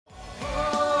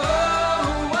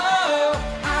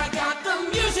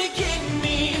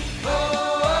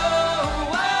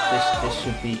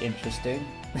be interesting.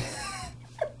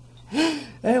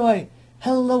 Anyway,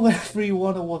 hello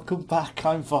everyone and welcome back.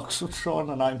 I'm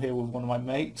VoxelTron and I'm here with one of my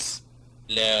mates.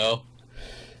 Hello.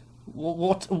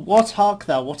 What hark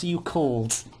thou? What are you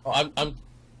called? Oh,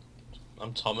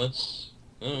 I'm Thomas.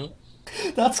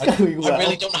 That's going well. I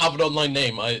really don't have an online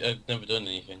name. I've never done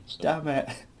anything. So. Damn it.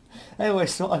 Anyway,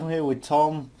 so I'm here with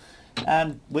Tom,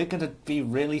 and we're going to be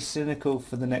really cynical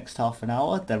for the next half an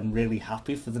hour, then really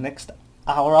happy for the next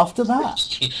hour after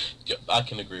that. I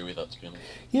can agree with that, to be honest.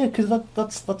 Yeah, because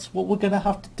that's what we're going to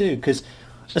have to do, because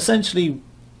essentially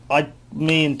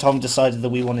me and Tom decided that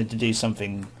we wanted to do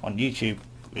something on YouTube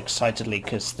excitedly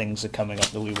because things are coming up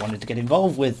that we wanted to get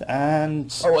involved with,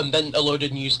 and... Oh, and then a load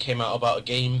of news came out about a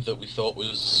game that we thought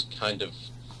was kind of...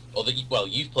 Or that, well,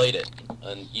 you've played it,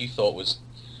 and you thought was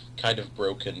kind of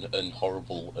broken and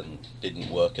horrible and didn't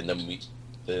work, and then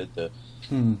the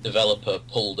developer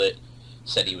pulled it,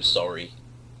 said he was sorry.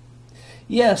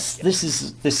 Yes, this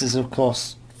is of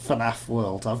course FNAF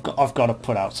World. I've got to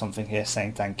put out something here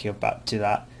saying thank you to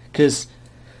that, because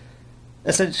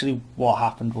essentially what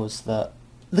happened was that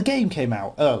the game came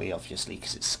out early, obviously,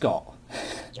 because it's Scott.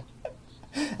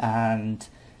 And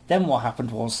then what happened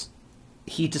was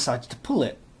he decided to pull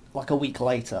it like a week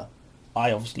later.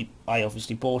 I obviously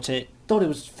bought it, thought it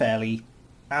was fairly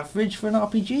average for an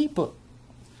RPG, but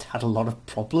it had a lot of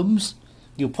problems.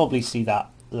 You'll probably see that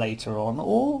later on,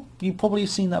 or you've probably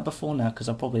seen that before now, because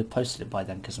I probably have posted it by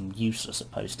then, because I'm useless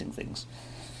at posting things.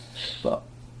 But...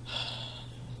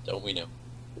 Don't we know?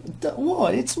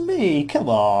 What? It's me, come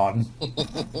on.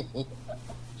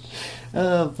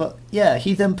 But yeah,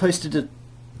 he then posted a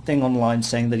thing online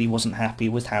saying that he wasn't happy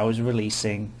with how it was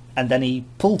releasing, and then he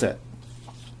pulled it.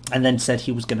 And then said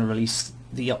he was going to release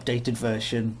the updated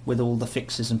version with all the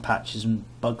fixes and patches and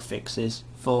bug fixes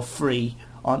for free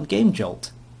on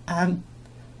GameJolt. And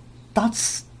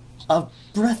that's a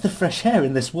breath of fresh air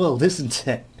in this world, isn't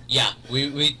it? Yeah,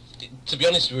 we to be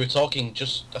honest, we were talking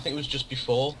I think it was just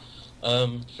before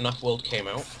FNAF World came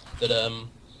out, that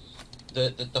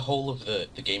the whole of the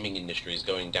gaming industry is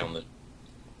going down the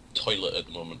toilet at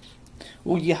the moment.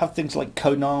 Well, you have things like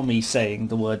Konami saying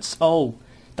the words, "Oh,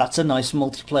 that's a nice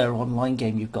multiplayer online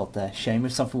game you've got there. Shame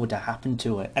if something were to happen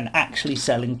to it," and actually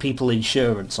selling people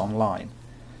insurance online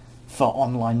for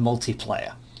online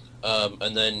multiplayer.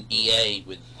 And then EA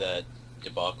with their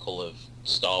debacle of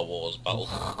Star Wars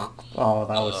Battlefront. Oh,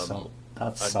 that was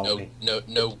that's salty.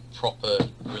 No proper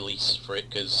release for it,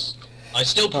 because I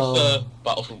still prefer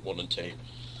Battlefront 1 and 2.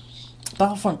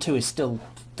 Battlefront 2 is still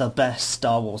the best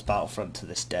Star Wars Battlefront to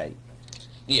this day.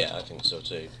 Yeah, I think so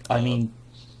too. I mean,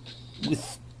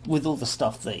 with all the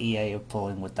stuff that EA are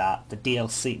pulling with that, the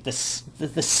DLC,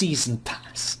 the season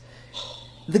pass,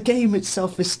 the game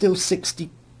itself is still $60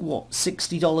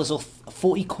 or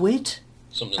 40 quid?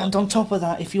 Something and like on top of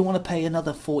that, if you want to pay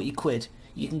another 40 quid,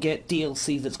 you can get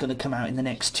DLC that's going to come out in the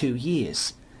next 2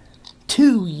 years.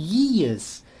 2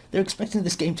 years! They're expecting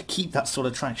this game to keep that sort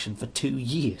of traction for 2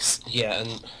 years. Yeah,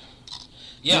 and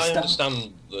yeah, I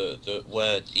understand the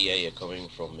where EA are coming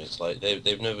from. It's like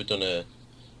they've never done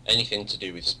anything to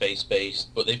do with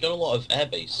space-based, but they've done a lot of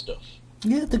air-based stuff.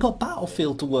 Yeah, they've got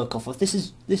Battlefield to work off of. This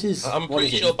is. I'm pretty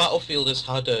sure Battlefield has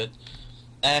had a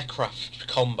aircraft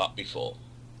combat before.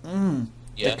 Yeah.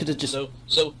 They could have just.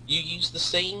 So you use the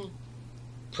same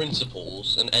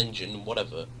principles and engine and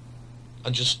whatever,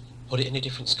 and just put it in a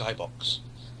different skybox.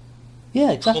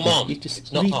 Yeah, exactly. Come on, you just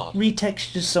it's not hard.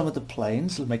 Retexture some of the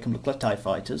planes, make them look like TIE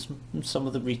fighters, and some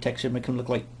of the retexture make them look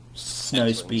like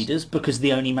snow speeders, because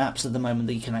the only maps at the moment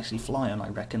that you can actually fly on, I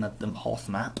reckon, are the Hoth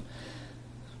map.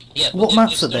 Yeah, but what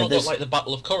maps are there? There's like the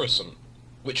Battle of Coruscant,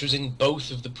 which was in both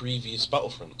of the previous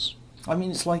Battlefronts. I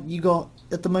mean, it's like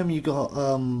at the moment you got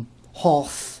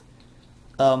Hoth.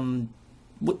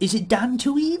 Is it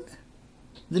Dantooine?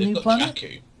 They've new got planet?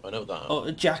 Jakku, I know that. Oh,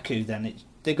 Jakku. Then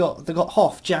they got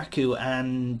Hoth, Jakku,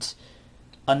 and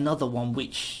another one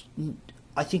which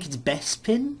I think it's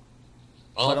Bespin.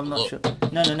 But I'm not sure.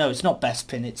 No, it's not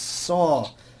Bespin. It's I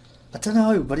don't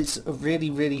know, but it's a really,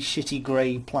 really shitty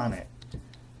grey planet.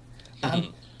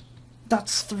 And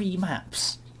that's 3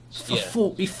 maps for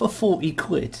 40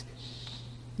 quid.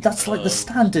 That's like the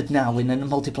standard now in a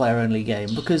multiplayer-only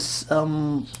game, because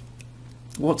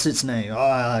what's its name?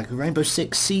 Rainbow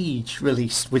Six Siege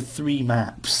released with 3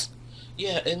 maps.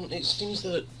 Yeah, and it seems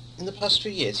that in the past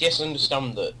few years, yes, I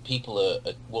understand that people are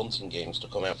wanting games to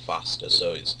come out faster,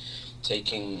 so it's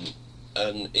taking,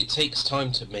 and it takes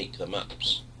time to make the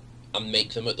maps and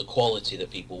make them at the quality that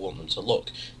people want them to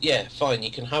look. Yeah, fine, you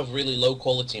can have really low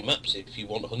quality maps if you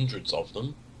want hundreds of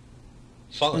them.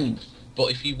 Fine.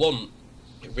 But if you want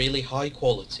really high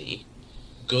quality,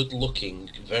 good-looking,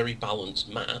 very balanced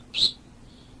maps,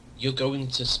 you're going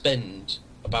to spend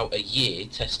about a year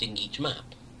testing each map.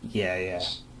 Yeah, yeah.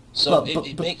 So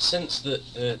it makes sense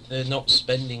that they're not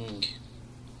spending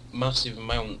massive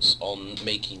amounts on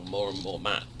making more and more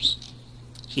maps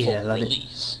for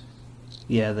release.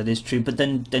 Yeah, that is true. But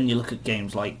then you look at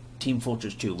games like Team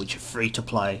Fortress 2, which are free to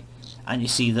play, and you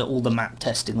see that all the map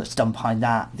testing that's done behind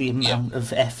that, the amount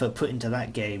of effort put into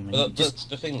that game. And well, that's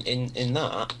the thing. In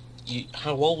that,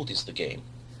 how old is the game?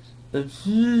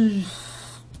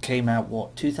 Came out,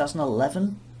 what,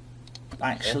 2011?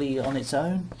 Actually, on its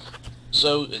own?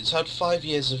 So it's had 5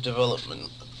 years of development,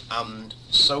 and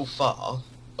so far,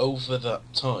 over that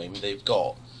time, they've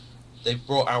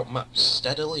brought out maps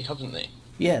steadily, haven't they?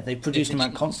 Yeah, they produced them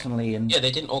out constantly, and yeah,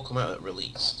 they didn't all come out at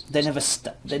release. They never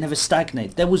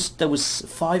stagnate. There was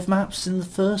 5 maps in the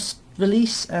first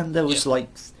release, and there was like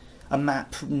a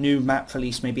new map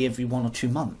release maybe every 1 or 2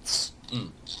 months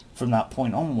from that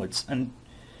point onwards. And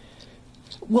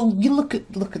well, you look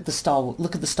at the Star Wars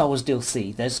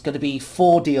DLC. There's going to be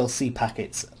 4 DLC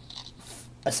packets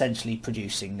essentially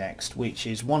producing next, which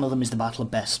is one of them is the Battle of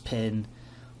Bespin.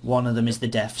 One of them is the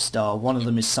Death Star. One of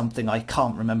them is something I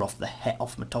can't remember off the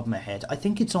top of my head. I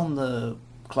think it's on the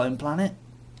clone planet.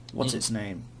 What's its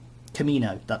name?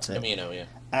 Camino. That's it. Camino, yeah.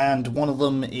 And one of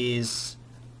them is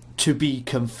to be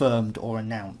confirmed or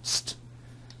announced.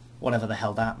 Whatever the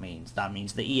hell that means. That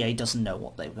means the EA doesn't know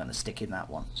what they were going to stick in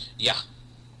that one. Yeah.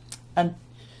 And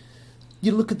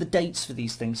you look at the dates for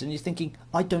these things, and you're thinking,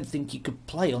 I don't think you could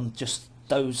play on just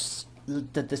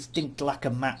the distinct lack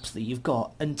of maps that you've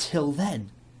got until then.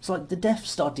 It's like the Death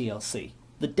Star DLC.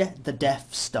 The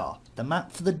Death Star. The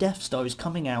map for the Death Star is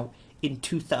coming out in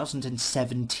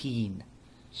 2017.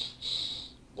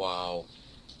 Wow.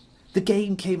 The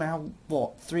game came out,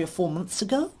 what, 3 or 4 months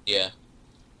ago? Yeah.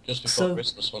 Just before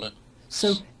Christmas, wasn't it?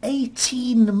 So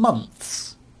 18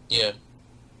 months. Yeah.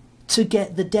 To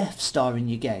get the Death Star in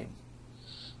your game.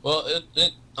 Well,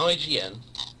 IGN,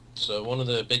 so one of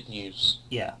the big news...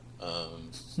 Yeah.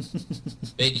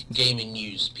 Big gaming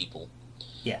news people.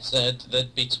 Yes. Said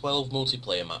there'd be 12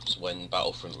 multiplayer maps when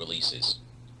Battlefront releases,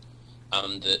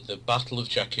 and the Battle of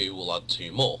Jakku will add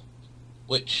 2 more,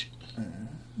 which...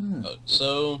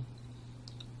 so...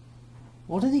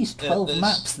 What are these 12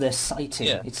 maps they're citing?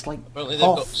 Yeah, it's like apparently they've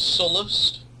got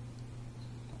Sullust,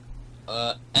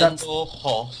 Endor,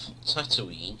 Hoth,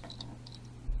 Tatooine.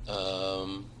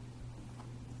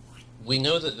 We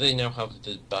know that they now have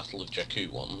the Battle of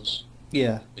Jakku ones.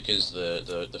 Yeah. Because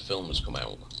the film has come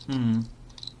out.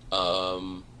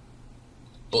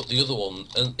 But the other one,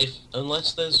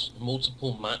 unless there's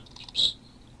multiple maps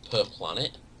per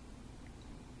planet,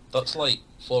 that's like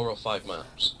 4 or 5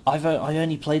 maps. I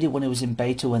only played it when it was in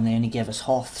beta, when they only gave us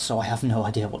Hoth, so I have no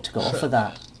idea what to go off of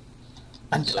that.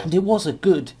 And it was a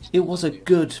good,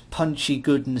 punchy,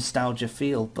 good nostalgia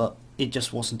feel, but it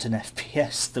just wasn't an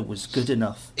FPS that was good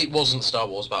enough. It wasn't Star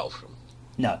Wars Battlefront.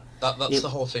 No. That's the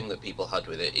whole thing that people had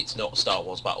with it. It's not Star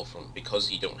Wars Battlefront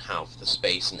because you don't have the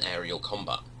space and aerial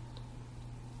combat.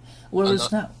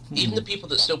 Whereas now... Even the people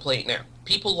that still play it now,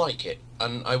 people like it,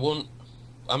 and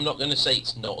I'm not going to say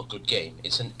it's not a good game.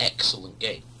 It's an excellent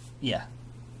game. Yeah.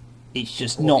 It's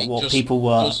just not what people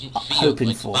were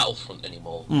hoping for. Battlefront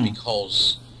anymore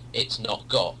because it's not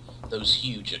got those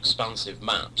huge expansive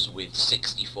maps with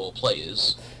 64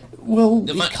 players. Well,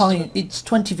 it's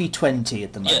 20v20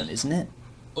 at the moment, isn't it?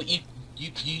 But you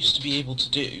used to be able to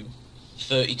do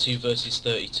 32 versus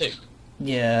 32.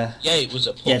 Yeah. Yeah, it was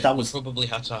a push. Yeah, that was... You probably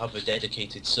had to have a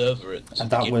dedicated server and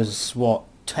that was, what,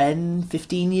 10,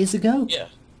 15 years ago? Yeah.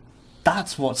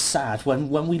 That's what's sad, when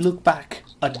we look back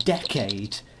a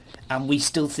decade and we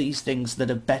still see things that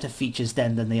are better features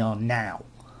then than they are now.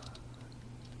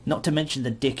 Not to mention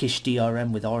the dickish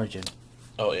DRM with Origin.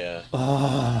 Oh, yeah.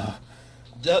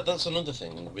 That's another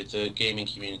thing with the gaming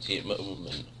community at the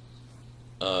moment.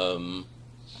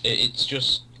 It's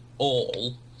just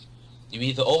all... You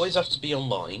either always have to be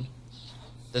online,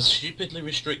 there's stupidly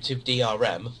restrictive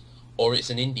DRM, or it's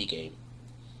an indie game.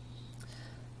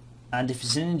 And if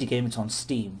it's an indie game, it's on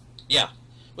Steam. Yeah,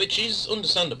 which is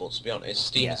understandable, to be honest.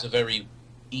 Steam is a very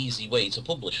easy way to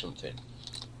publish something.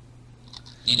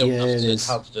 You don't have to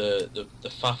have the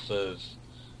faff of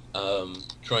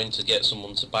trying to get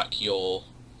someone to back your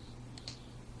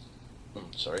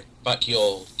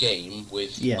game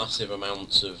with massive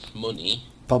amounts of money.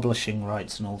 Publishing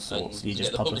rights and all sorts. You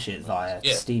just publish it via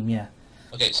Steam,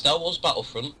 Okay, Star Wars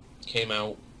Battlefront came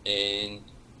out in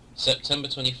September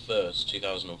 21st,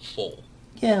 2004.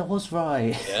 Yeah, it was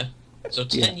right. Yeah, so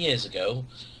 10 years ago,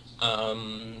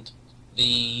 and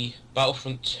the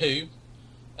Battlefront 2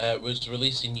 was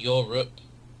released in Europe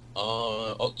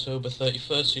October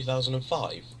 31st,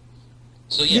 2005.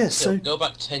 So Yeah, yeah, so go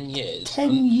back 10 years.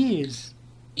 10 years.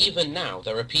 Even now,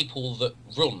 there are people that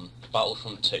run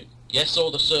Battlefront 2. Yes,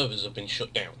 all the servers have been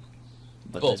shut down.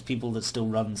 But there's people that still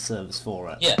run servers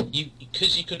for it. Yeah,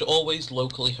 because you could always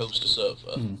locally host a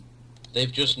server.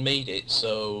 They've just made it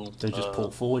so... They just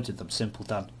port forwarded them, simple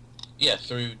done. Yeah,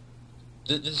 through...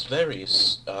 There's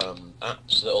various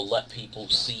apps that'll let people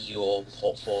see your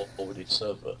port forwarded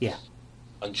server. Yeah.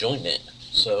 And join it.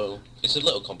 So, it's a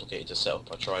little complicated to set up.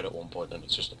 I tried at one point and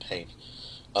it's just a pain.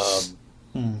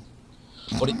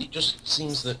 But it just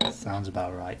seems that... Sounds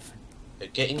about right.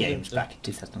 Getting games back in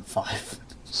 2005.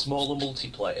 Smaller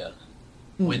multiplayer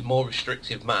with more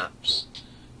restrictive maps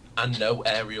and no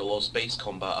aerial or space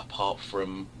combat apart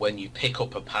from when you pick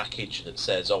up a package that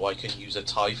says, oh, I can use a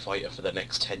TIE fighter for the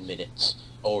next 10 minutes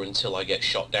or until I get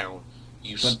shot down.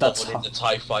 You spawn in the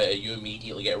TIE fighter, you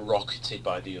immediately get rocketed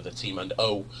by the other team and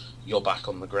oh, you're back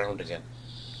on the ground again.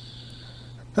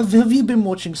 Have you been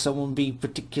watching someone be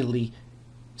particularly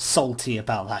salty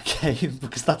about that game?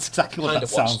 Because that's exactly what that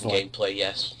sounds like. Gameplay,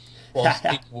 yes. Whilst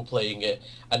people were playing it,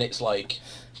 and it's like,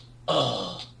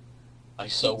 ugh, I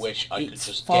so wish I could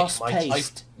just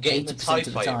get in the TIE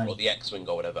fighter or the X-Wing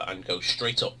or whatever and go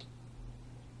straight up.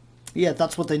 Yeah,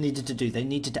 that's what they needed to do. They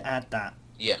needed to add that.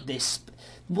 Yeah.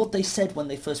 What they said when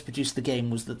they first produced the game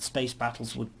was that space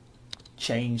battles would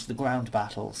change the ground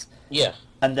battles. Yeah.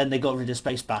 And then they got rid of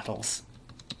space battles.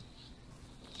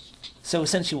 So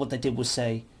essentially what they did was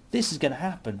say, this is going to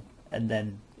happen, and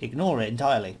then ignore it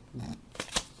entirely.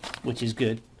 Which is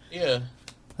good. Yeah.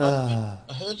 I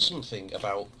heard something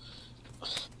about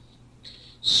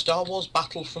Star Wars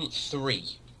Battlefront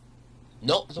 3.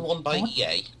 Not the one by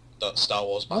EA, that's Star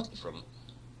Wars Battlefront.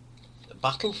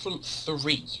 Battlefront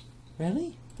 3.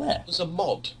 Really? Where? There was a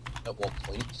mod at one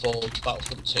point for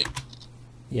Battlefront 2.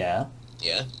 Yeah.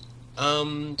 Yeah.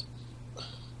 And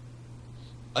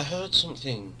I heard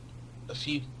something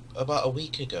about a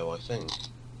week ago, I think.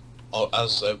 Or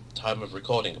as of time of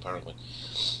recording, apparently.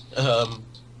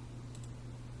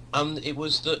 And it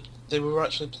was that they were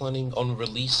actually planning on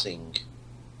releasing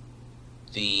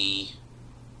the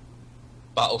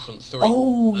Battlefront 3.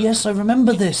 Oh, yes, I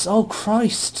remember this. Oh,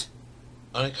 Christ.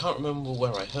 And I can't remember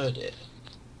where I heard it.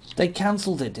 They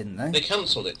cancelled it, didn't they? They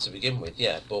cancelled it to begin with,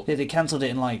 yeah, but... Yeah, they cancelled it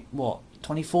in, like, what,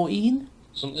 2014?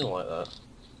 Something like that.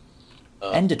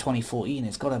 End of 2014,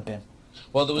 it's gotta have been.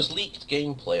 Well, there was leaked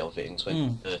gameplay of it in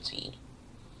 2013.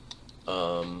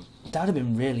 That'd have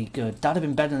been really good. That'd have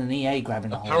been better than EA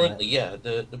grabbing a hold of it. Apparently, yeah,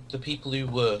 the people who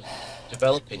were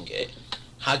developing it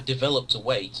had developed a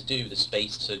way to do the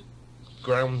space to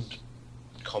ground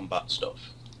combat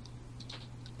stuff.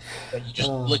 Where you just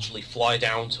literally fly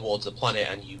down towards the planet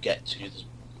and you get to the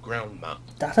ground map.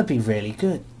 That'd be really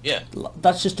good. Yeah.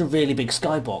 That's just a really big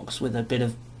skybox with a bit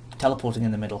of teleporting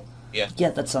in the middle. Yeah.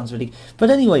 Yeah, that sounds really... But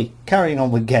anyway, carrying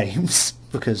on with games,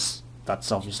 because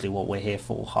that's obviously what we're here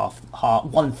for,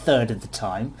 one third of the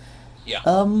time. Yeah.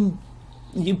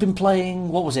 You've been playing,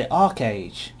 what was it,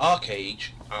 Arcade? Arcade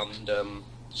and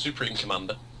Supreme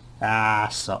Commander. Ah,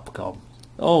 Supcom.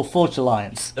 Oh, Forge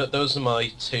Alliance. Those are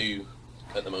my two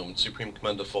at the moment, Supreme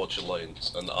Commander, Forge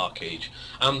Alliance and Arcade.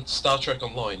 And Star Trek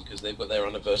Online, because they've got their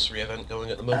anniversary event going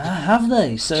at the moment. Ah, have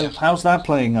they? So yeah. How's that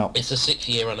playing up? It's a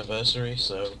 6-year anniversary,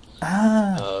 so...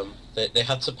 Ah. They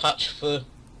had to patch for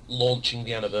launching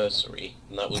the anniversary,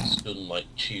 and that was done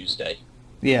like Tuesday.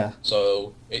 Yeah.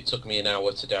 So it took me an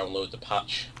hour to download the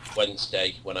patch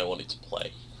Wednesday when I wanted to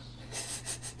play.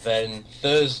 Then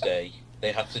Thursday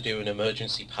they had to do an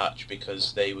emergency patch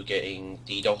because they were getting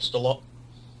DDoSed a lot.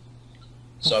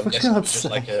 So I'm guessing it was just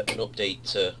like an update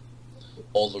to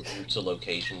all the router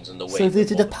locations and the way... So they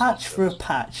did a patch for a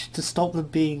patch to stop them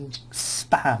being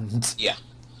spammed. Yeah.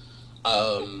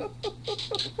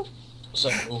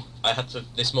 So I had to,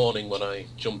 this morning when I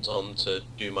jumped on to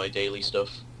do my daily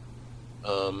stuff...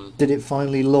 Did it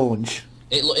finally launch?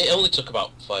 It only took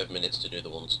about 5 minutes to do the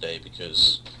one today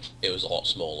because it was a lot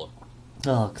smaller.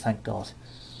 Oh, thank God.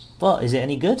 But is it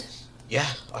any good? Yeah,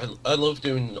 I love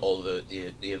doing all the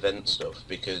event stuff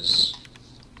because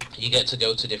you get to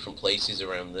go to different places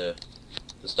around the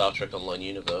Star Trek Online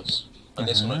universe. And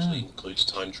this one actually includes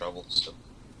time travel stuff.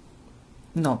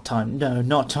 Not time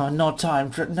travel. Oh, Star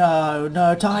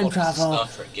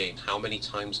Trek game. How many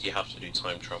times do you have to do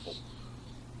time travel?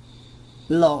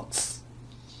 Lots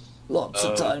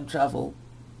of time travel.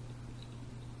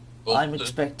 I'm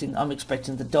expecting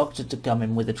the Doctor to come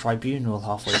in with a tribunal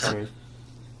halfway through.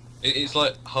 It's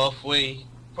like halfway.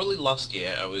 Probably last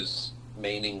year I was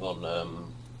maining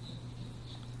on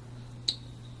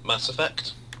Mass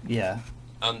Effect. Yeah.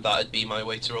 And that'd be my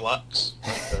way to relax.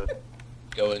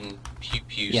 go and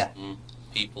pew Yeah. some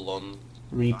people on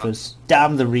Reapers.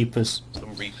 Damn the Reapers.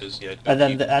 some Reapers, yeah. And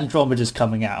then the Andromeda's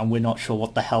coming out, and we're not sure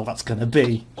what the hell that's going to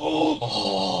be.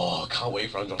 Oh, can't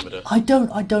wait for Andromeda. I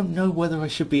don't know whether I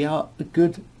should be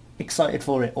excited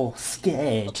for it, or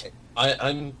scared. Okay.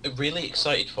 I'm really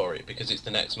excited for it because it's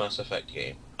the next Mass Effect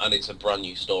game, and it's a brand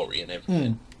new story and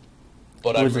everything.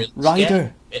 But I'm With really Ryder. scared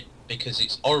of it because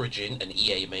it's Origin and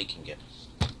EA making it.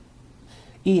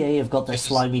 EA have got their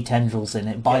slimy tendrils in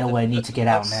it. BioWare need to get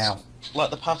out now.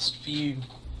 Like the past few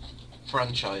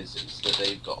franchises that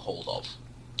they've got hold of,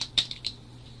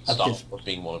 Starlight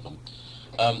being one of them,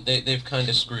 they've kind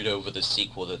of screwed over the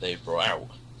sequel that they've brought out.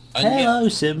 And Hello,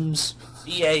 Sims.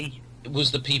 EA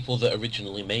was the people that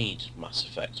originally made Mass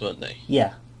Effect, weren't they?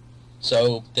 Yeah.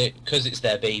 So, because it's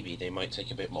their baby, they might take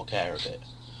a bit more care of it.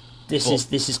 This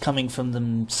is coming from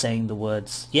them saying the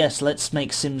words, yes, let's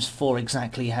make Sims 4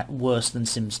 exactly worse than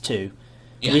Sims 2.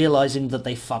 Yeah. Realising that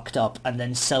they fucked up and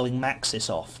then selling Maxis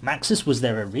off. Maxis was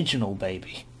their original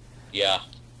baby. Yeah.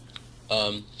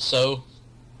 So,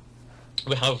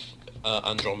 we have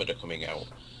Andromeda coming out.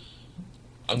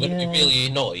 I'm going to be really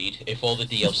annoyed if all the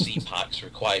DLC packs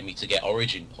require me to get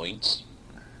Origin points.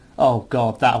 Oh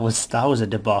god, that was a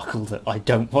debacle that I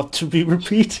don't want to be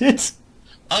repeated.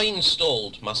 I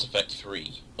installed Mass Effect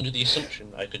 3 under the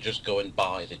assumption I could just go and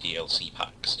buy the DLC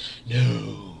packs.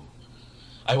 No.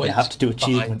 I went to do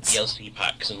achievements. Buy DLC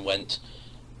packs and went,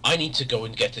 I need to go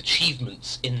and get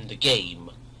achievements in the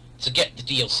game to get the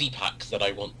DLC packs that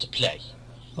I want to play.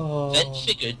 Oh. Then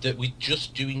figured that with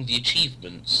just doing the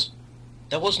achievements,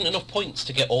 there wasn't enough points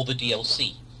to get all the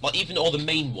DLC. Like, even all the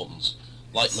main ones,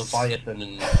 like Leviathan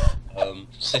and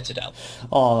Citadel.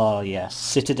 Oh, yes,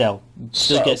 Citadel.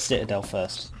 Still get Citadel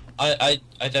first. I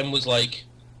then was like,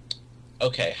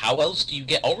 okay, how else do you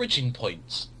get Origin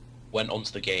points? Went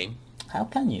onto the game. How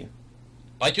can you?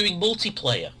 By doing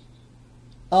multiplayer.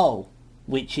 Oh,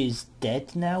 which is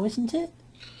dead now, isn't it?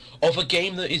 Of a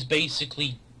game that is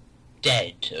basically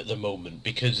dead at the moment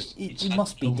because it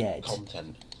must be dead.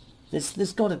 Content.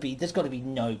 There's got to be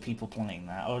no people playing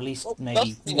that, or at least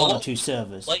maybe one or two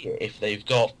servers. Play it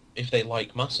if they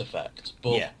like Mass Effect,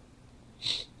 but yeah.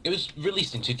 It was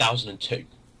released in 2002.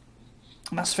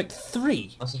 Mass Effect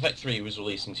 3. Mass Effect 3 was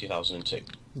released in 2002.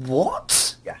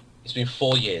 What? Yeah. It's been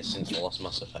 4 years since the last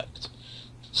Mass Effect.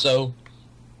 So...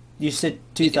 You said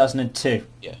 2002.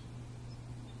 Yeah.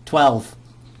 12.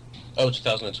 Oh,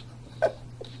 2002.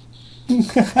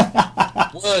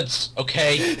 Words,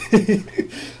 okay.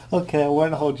 Okay, I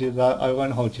won't hold you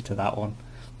to that one.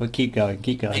 But keep going.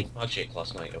 Make magic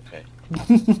last night, okay.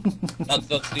 that's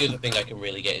the other thing I can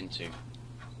really get into.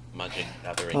 Magic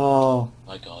gathering. Oh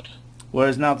my god.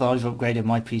 Whereas now that I've upgraded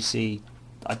my PC,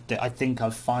 I think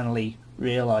I've finally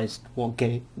realised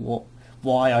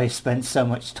why I spent so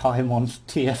much time on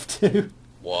TF2.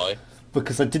 Why?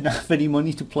 Because I didn't have any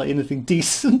money to play anything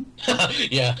decent.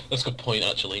 Yeah, that's a good point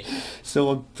actually.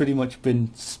 So I've pretty much been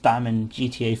spamming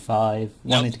GTA 5,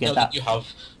 wanting to get that. You have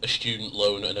a student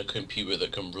loan and a computer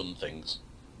that can run things.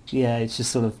 Yeah, it's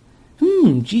just sort of,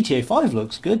 GTA 5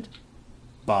 looks good.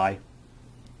 Buy.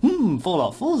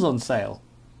 Fallout 4's on sale.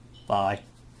 Buy.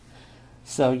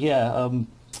 So yeah,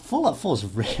 Fallout 4's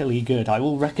really good. I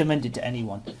will recommend it to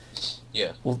anyone.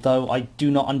 Yeah. Although I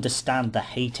do not understand the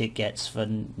hate it gets for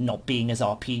not being as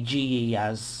RPG-y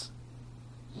as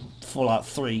Fallout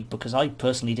 3, because I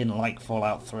personally didn't like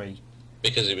Fallout 3.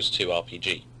 Because it was too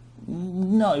RPG?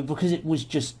 No, because it was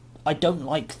just... I don't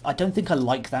think I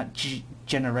like that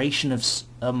generation of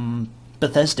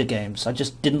Bethesda games. I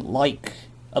just didn't like...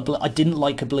 I didn't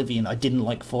like Oblivion. I didn't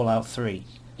like Fallout 3.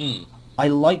 I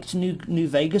liked New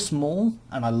Vegas more,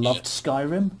 and I loved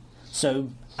Skyrim.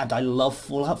 And I love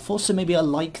Fallout 4, so maybe I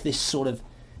like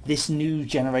this new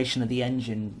generation of the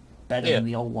engine better than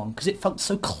the old one, because it felt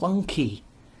so clunky.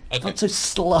 It felt so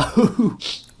slow.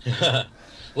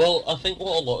 Well, I think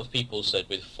what a lot of people said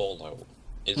with Fallout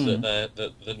is that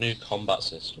the new combat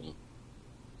system...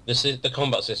 The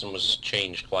combat system was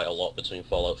changed quite a lot between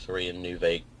Fallout 3 and New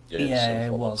Vegas. Yeah,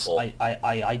 it was.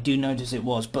 I do notice it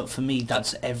was, but for me,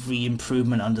 that's every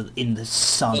improvement in the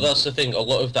sun. Well, that's the thing. A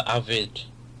lot of the avid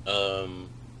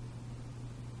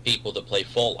people that play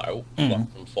Fallout,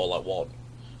 from Fallout 1,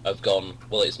 have gone,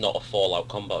 well, it's not a Fallout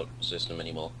combat system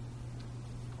anymore.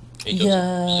 It doesn't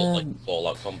feel like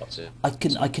Fallout combat system.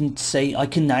 I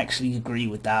can actually agree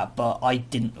with that, but I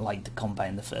didn't like the combat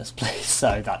in the first place,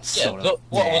 so that's sort of...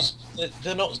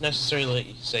 They're not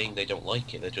necessarily saying they don't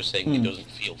like it, they're just saying it doesn't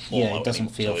feel Fallout. Yeah, it doesn't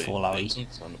feel Fallout-y. It's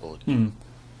understandable.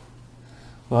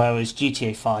 Whereas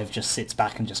GTA 5 just sits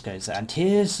back and just goes, and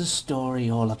here's the story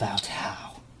all about how.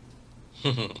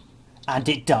 And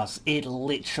it does. It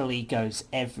literally goes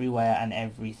everywhere and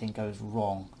everything goes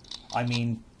wrong. I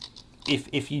mean,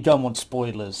 if you don't want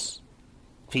spoilers,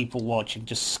 people watching,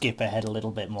 just skip ahead a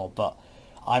little bit more. But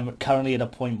I'm currently at a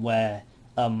point where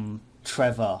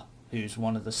Trevor, who's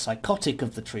one of the psychotic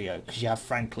of the trio, because you have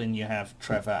Franklin, you have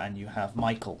Trevor, and you have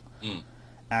Michael. Mm.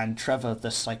 And Trevor,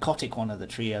 the psychotic one of the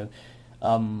trio,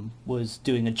 was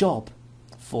doing a job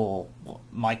for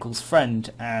Michael's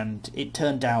friend, and it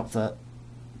turned out that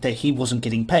he wasn't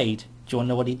getting paid. Do you want to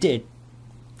know what he did?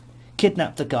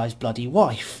 Kidnapped the guy's bloody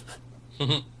wife.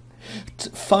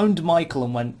 Phoned Michael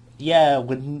and went, yeah,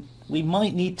 we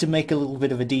might need to make a little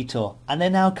bit of a detour. And they're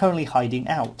now currently hiding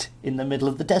out in the middle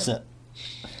of the desert,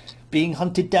 being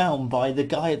hunted down by the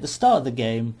guy at the start of the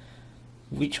game,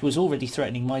 which was already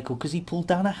threatening Michael because he pulled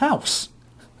down a house.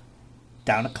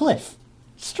 Down a cliff.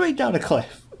 Straight down a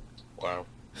cliff. Wow.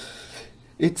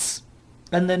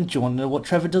 And then do you want to know what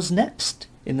Trevor does next?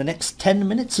 In the next 10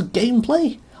 minutes of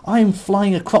gameplay, I'm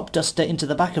flying a crop duster into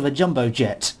the back of a jumbo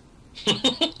jet.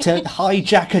 To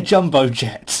hijack a jumbo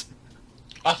jet.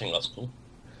 I think that's cool.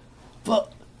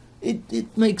 But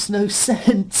it makes no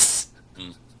sense.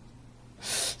 Mm.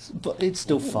 But it's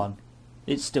still fun.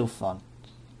 It's still fun.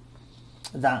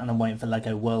 That, and I'm waiting for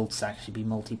LEGO Worlds to actually be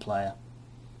multiplayer.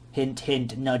 Hint,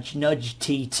 hint, nudge, nudge,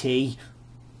 TT.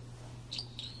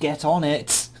 Get on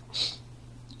it.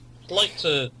 I'd like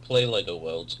to play LEGO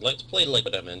Worlds. I'd like to play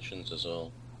LEGO Dimensions as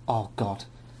well. Oh, God.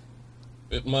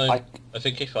 I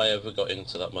think if I ever got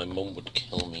into that, my mum would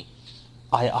kill me.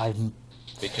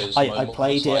 Because I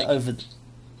played it over...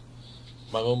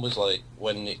 My mum was like,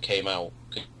 when it came out,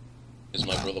 because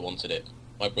my brother wanted it,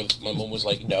 my mum was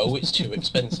like, no, it's too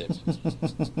expensive.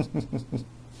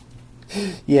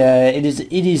 Yeah, it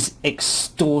is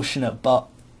extortionate, but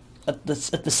at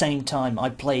the same time, I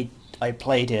played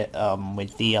it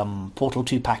with the Portal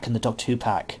 2 pack and the Doctor Who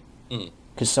pack,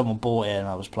 because someone bought it and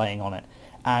I was playing on it,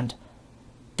 and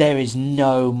there is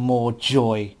no more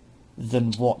joy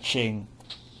than watching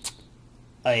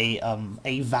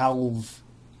a Valve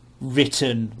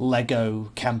written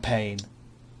LEGO campaign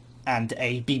and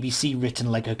a BBC written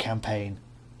LEGO campaign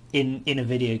in a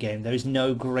video game. There is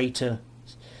no greater...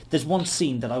 There's one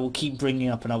scene that I will keep bringing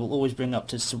up, and I will always bring up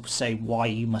to say why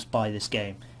you must buy this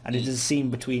game, and it is a scene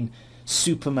between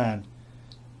Superman,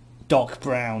 Doc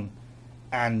Brown,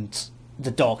 and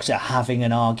the Doctor having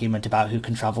an argument about who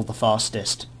can travel the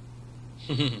fastest.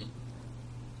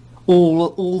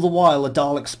 all the while, a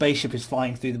Dalek spaceship is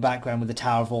flying through the background with the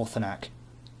Tower of Orthonac.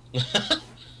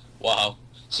 Wow.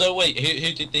 So wait,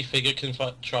 who did they figure can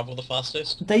travel the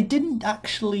fastest? They didn't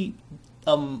actually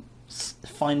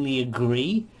finally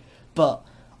agree, but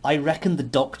I reckon the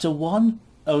Doctor won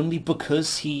only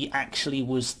because he actually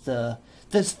was the...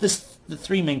 There's the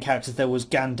three main characters. There was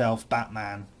Gandalf,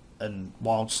 Batman, and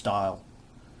Wildstyle.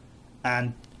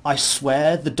 And I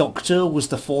swear the Doctor was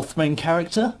the fourth main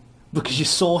character, because you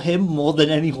saw him more than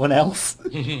anyone else.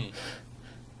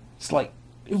 It's like,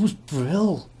 it was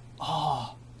brilliant.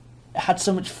 Oh, it had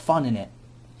so much fun in it.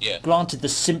 Yeah. Granted, the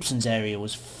Simpsons area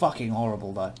was fucking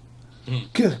horrible, though.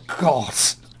 Good God.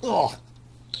 Oh.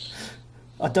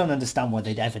 I don't understand why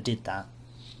they ever did that.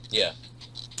 Yeah.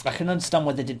 I can understand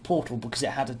why they did Portal, because it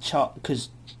had a chart, because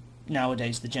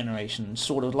nowadays the generation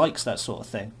sort of likes that sort of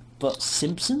thing. But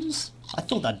Simpsons? I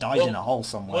thought that died in a hole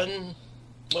somewhere.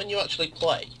 When you actually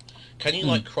play, can you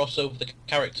like cross over the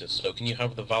characters? So can you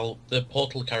have the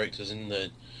Portal characters in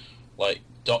the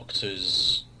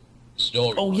Doctor's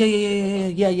story? Oh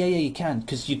yeah, you can,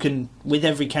 because you can, with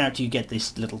every character you get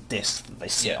this little disc that they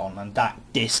sit on, and that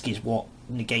disc is what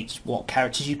negates what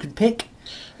characters you can pick.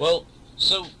 Well,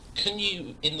 so can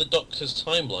you, in the Doctor's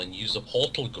timeline, use a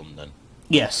portal gun then?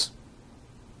 Yes,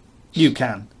 you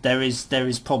can. There is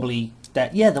probably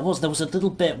that. Yeah, there was a little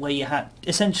bit where you had,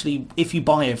 essentially, if you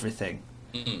buy everything,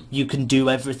 you can do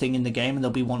everything in the game, and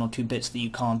there'll be one or two bits that you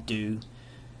can't do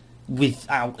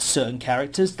without certain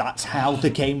characters. That's how the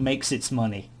game makes its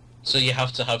money. So you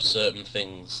have to have certain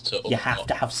things to unlock. You have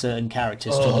to have certain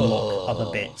characters to unlock other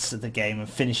bits of the game and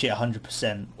finish it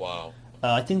 100%. Wow.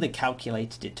 I think they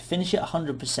calculated it. To finish it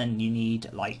 100%, you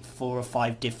need like 4 or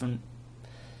 5 different...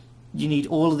 You need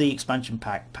all of the expansion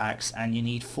packs, and you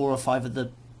need 4 or 5 of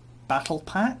the battle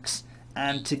packs.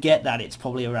 And to get that, it's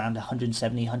probably around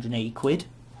 170, 180 quid.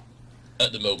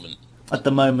 At the moment. At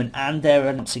the moment, and they're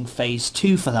announcing Phase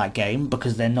 2 for that game,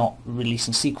 because they're not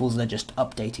releasing sequels, they're just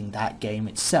updating that game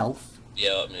itself.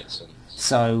 Yeah, that makes sense.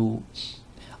 So,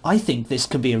 I think this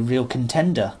could be a real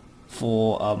contender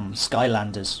for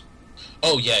Skylanders.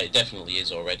 Oh yeah, it definitely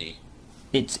is already.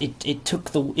 It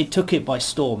took it by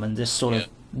storm, and this sort of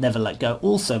Never let go.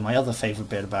 Also, my other favourite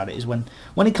bit about it is when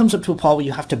it comes up to a part where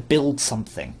you have to build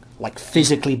something, like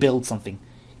physically build something,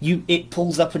 it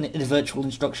pulls up a virtual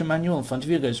instruction manual in front of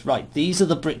you and goes, right, these are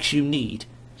the bricks you need.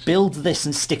 Build this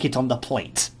and stick it on the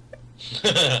plate.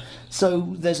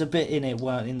 So there's a bit in it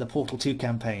where in the Portal 2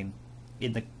 campaign,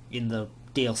 in the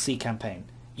DLC campaign,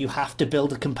 you have to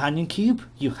build a companion cube.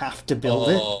 You have to build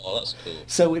it. Oh, that's cool.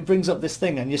 So it brings up this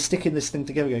thing, and you're sticking this thing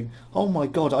together going, oh my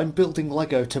god, I'm building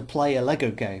Lego to play a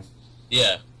Lego game.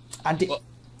 Yeah. And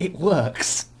it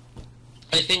works.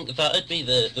 I think that'd be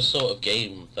the sort of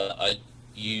game that I'd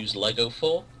use Lego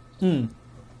for.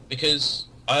 Because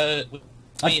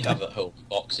we have at home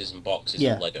boxes and boxes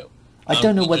of Lego. I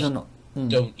don't know whether or not...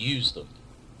 don't use them.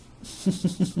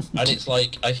 And it's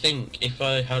like, I think if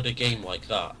I had a game like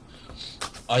that,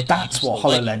 that's what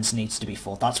HoloLens needs to be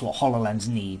for. That's what HoloLens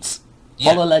needs.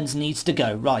 Yeah. HoloLens needs to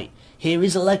go, right, here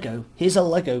is a Lego. Here's a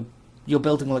Lego. You're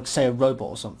building, like, say, a robot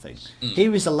or something.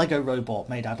 Here is a Lego robot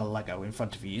made out of Lego in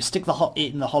front of you. You stick it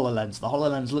in the HoloLens. The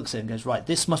HoloLens looks at it and goes, right,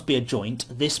 this must be a joint,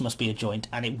 this must be a joint,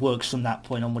 and it works from that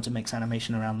point onwards. It makes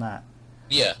animation around that.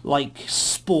 Yeah. Like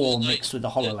Spore mixed with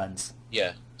the HoloLens.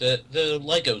 Yeah. The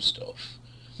Lego stuff.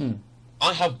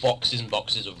 I have boxes and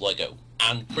boxes of Lego,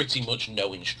 and pretty much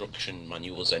no instruction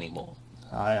manuals anymore.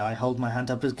 I hold my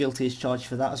hand up as guilty as charged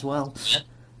for that as well. Yeah.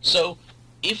 So,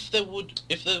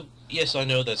 yes, I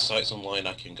know there's sites online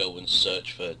I can go and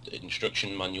search for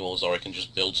instruction manuals, or I can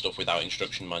just build stuff without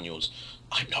instruction manuals.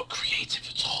 I'm not creative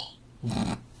at all.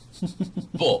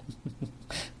 But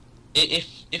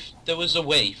if there was a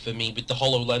way for me with the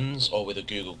HoloLens, or with a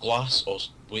Google Glass, or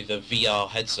with a VR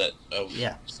headset of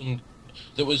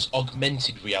that was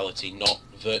augmented reality, not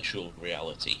virtual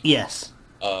reality. Yes.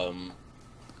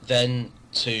 Then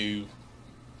to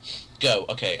go,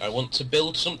 okay, I want to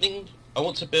build something. I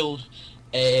want to build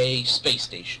a space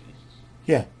station.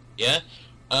 Yeah. Yeah?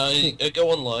 I go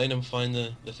online and find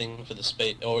the thing for the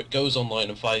space... Or it goes online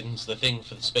and finds the thing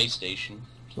for the space station.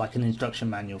 Like an instruction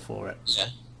manual for it. Yeah.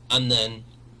 And then,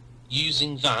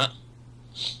 using that,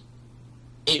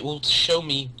 it will show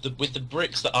me, with the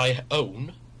bricks that I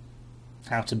own...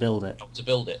 How to build it. How to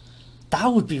build it. That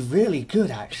would be really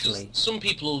good, actually. Because some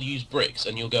people will use bricks,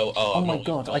 and you'll go, oh my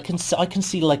god, I can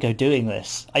see Lego doing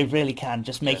this. I really can,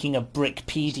 just making a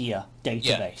Brickpedia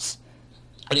database.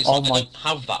 Yeah. And it's like, I don't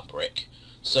have that brick.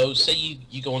 So say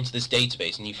you go onto this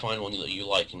database and you find one that you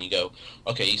like, and you go,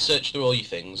 okay, you search through all your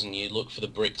things and you look for the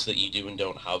bricks that you do and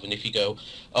don't have, and if you go,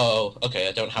 oh, okay,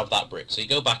 I don't have that brick, so you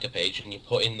go back a page and you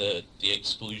put in the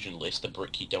exclusion list, the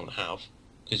brick you don't have,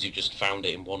 because you just found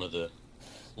it in one of the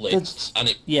lists, and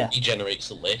it generates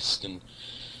the list, and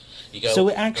you go... So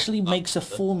it actually makes a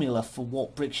formula for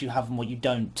what bricks you have and what you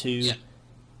don't to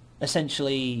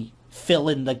essentially fill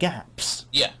in the gaps.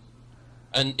 Yeah.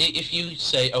 And if you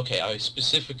say, okay, I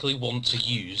specifically want to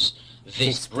use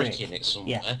this brick in it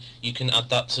somewhere, you can add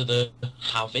that to the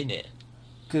have in it.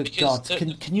 Good God,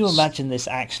 can you imagine this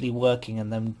actually working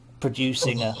and then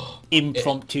producing a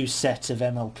impromptu set of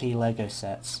MLP Lego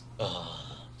sets?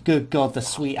 Good God, the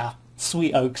Sweet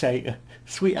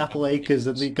Apple Acres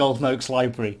and the Golden Oaks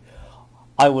Library.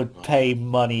 I would pay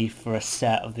money for a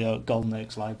set of the Golden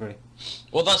Oaks Library.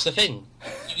 Well, that's the thing.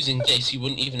 Using this, you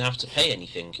wouldn't even have to pay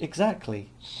anything.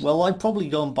 Exactly. Well, I'd probably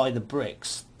go and buy the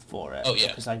bricks for it. Oh, yeah.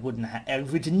 Because I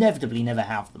would inevitably never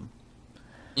have them.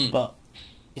 But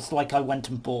it's like I went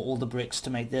and bought all the bricks to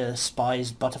make the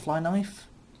Spy's butterfly knife.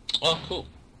 Oh, cool.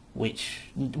 Which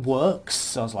works.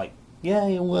 So I was like, yeah,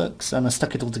 it works. And I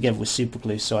stuck it all together with super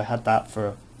glue, so I had that for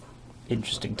an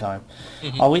interesting time.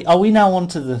 Are we now on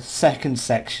to the second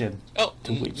section? Oh,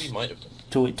 we might have done.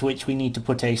 To which we need to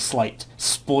put a slight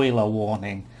spoiler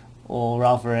warning, or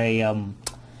rather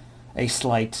a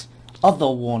slight other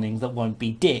warning that won't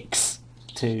be dicks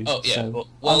to. Oh yeah, so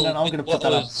well, I'm going to put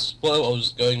that up. What I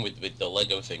was going with the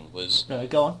Lego thing was...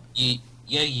 go on.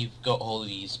 You've got all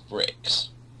these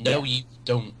bricks. No, you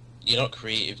don't. You're not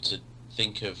creative to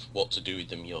think of what to do with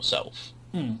them yourself.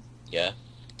 Yeah?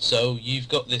 So you've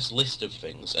got this list of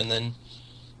things, and then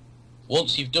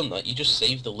once you've done that, you just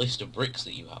save the list of bricks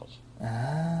that you have.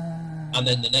 And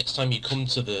then the next time you come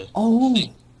to the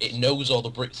thing, it knows all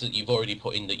the bricks that you've already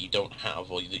put in that you don't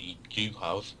have, or that you do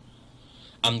have,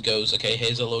 and goes, okay,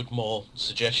 here's a load more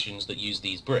suggestions that use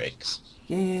these bricks.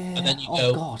 Yeah. And then you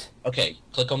go, okay,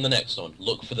 click on the next one,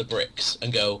 look for the bricks,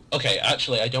 and go, okay,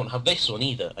 actually I don't have this one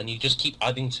either, and you just keep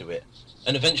adding to it.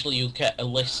 And eventually you'll get a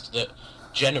list that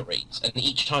generates, and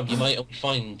each time you might only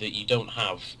find that you don't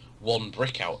have one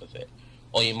brick out of it.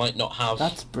 Or you might not have...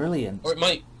 That's brilliant. Or it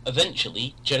might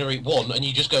eventually generate one, and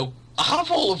you just go, I have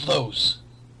all of those!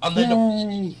 And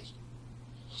then...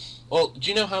 Well, do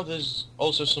you know how there's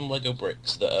also some Lego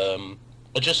bricks that are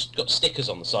just got stickers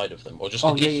on the side of them, or just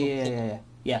a different colour?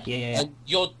 Yeah. And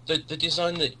the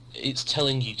design that it's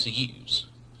telling you to use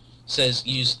says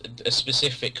use a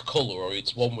specific colour, or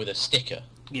it's one with a sticker.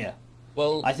 Yeah.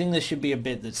 Well, I think there should be a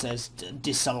bit that says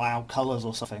disallow colours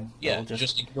or something. yeah, Or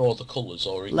just ignore the colours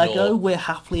or ignore... Lego, we're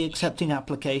happily accepting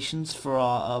applications for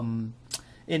our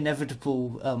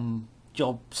inevitable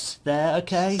jobs there,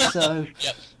 okay? So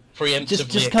Yep. Preemptively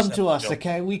just come to us, job.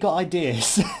 okay? We got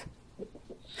ideas.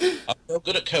 I'm no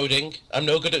good at coding. I'm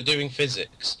no good at doing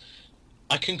physics.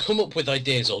 I can come up with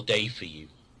ideas all day for you.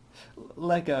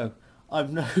 Lego,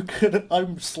 I'm no good at,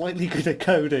 I'm slightly good at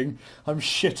coding. I'm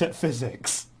shit at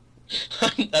physics.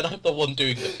 And I'm the one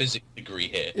doing the physics degree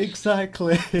here.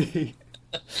 Exactly.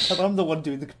 And I'm the one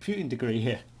doing the computing degree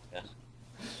here. Yeah.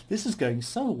 This is going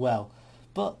so well,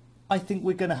 but I think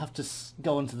we're going to have to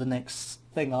go on to the next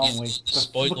thing, aren't we? Because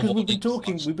we've been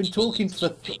talking for we've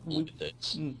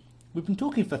been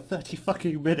talking for 30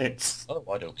 fucking minutes. Oh,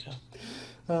 I don't care.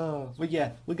 But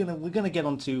yeah, we're gonna get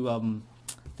on to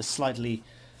the slightly,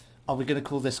 are we gonna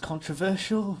call this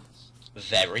controversial?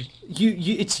 Very.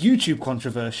 It's YouTube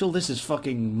controversial. This is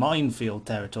fucking minefield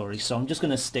territory, so I'm just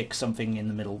gonna stick something in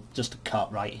the middle, just a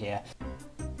cut right here.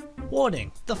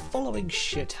 Warning, the following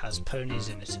shit has ponies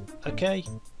in it, okay?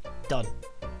 Done.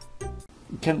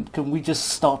 Can we just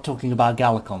start talking about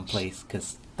Galacon, please?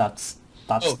 Because that's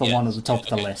the one at the top of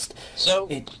the list. So,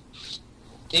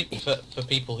 for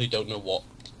people who don't know what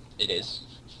it is...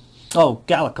 Oh,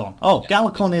 Galacon. Oh, yeah.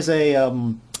 Galacon is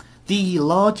the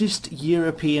largest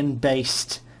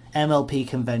European-based MLP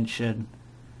convention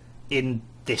in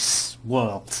this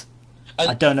world. And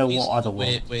I don't know what other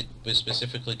world. We're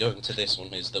specifically going to this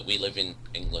one is that we live in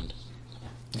England.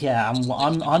 Yeah,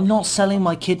 I'm not selling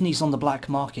my kidneys on the black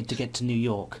market to get to New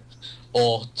York.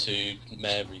 Or to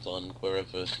Maryland,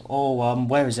 wherever. Oh,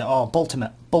 where is it? Oh,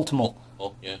 Baltimore.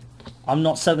 Oh, yeah. I'm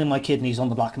not selling my kidneys on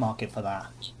the black market for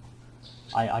that.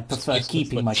 I prefer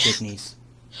keeping my kidneys.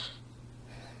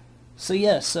 So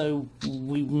yeah,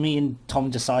 me and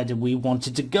Tom decided we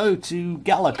wanted to go to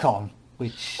Galacon,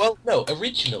 which... Well, no,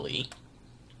 originally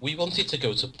we wanted to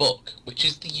go to Buck, which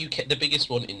is the biggest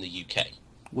one in the UK.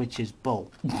 Which is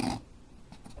bull.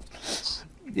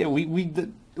 Yeah,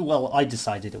 well, I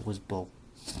decided it was bull.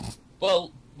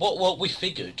 Well, what we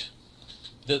figured,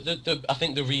 I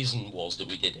think the reason was that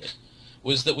we did it,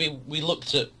 was that we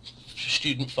looked at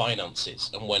student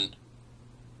finances and went,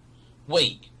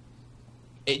 wait,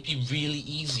 it'd be really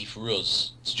easy for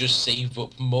us to just save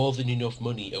up more than enough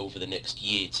money over the next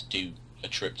year to do a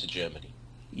trip to Germany.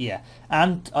 Yeah,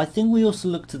 and I think we also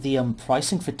looked at the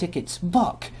pricing for tickets.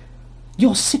 Buck,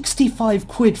 you're 65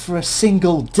 quid for a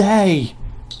single day!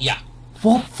 Yeah.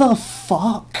 What the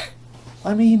fuck?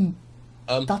 I mean,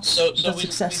 that's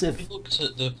excessive. We looked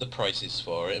at the prices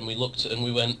for it, and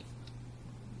we went,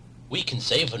 we can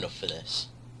save enough for this.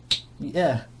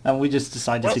 Yeah, and we just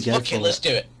decided to go for it. Let's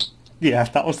do it. Yeah,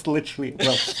 that was literally,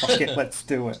 well, fuck it, let's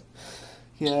do it.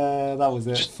 Yeah, that was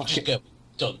it. Just go.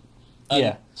 Done.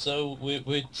 Yeah. So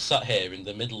we're sat here in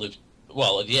the middle of,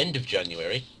 well, at the end of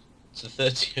January. It's the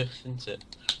 30th, isn't it?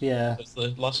 Yeah. It's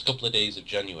the last couple of days of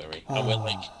January, and we're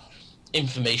like,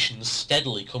 information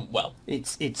steadily well.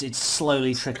 It's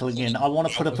slowly trickling in. I want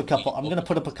to put up a couple. I'm going to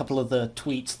put up a couple of the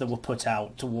tweets that were put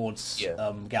out towards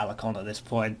Galacon at this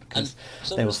point because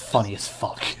they were funny as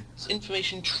fuck. It's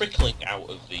information trickling out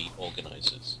of the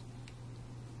organisers.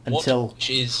 Which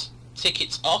is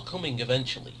tickets are coming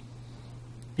eventually.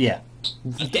 Yeah.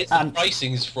 And here's the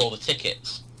pricings for all the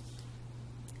tickets.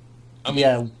 I mean,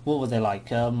 yeah, what were they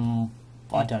like? I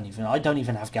don't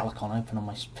even have Galacon open on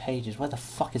my pages. Where the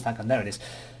fuck is that gone? There it is.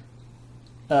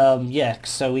 Yeah,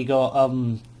 so we got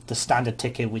the standard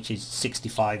ticket, which is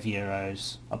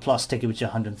 €65, a plus ticket, which is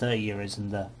 €130,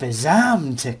 and the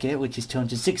Bazam ticket, which is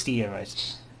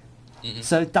 €260. Mm-hmm.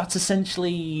 So that's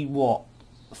essentially what,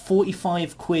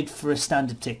 45 quid for a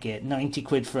standard ticket, 90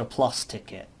 quid for a plus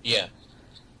ticket. Yeah.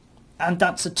 And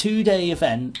that's a 2-day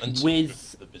event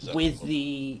with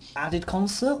the added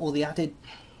concert or the added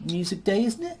music day,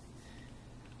 isn't it?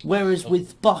 Whereas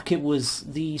with Buck, it was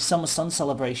the Summer Sun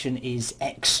celebration is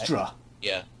extra.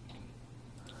 Yeah.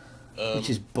 Which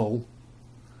is bull.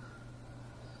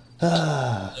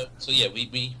 So yeah,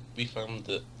 we found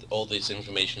that all this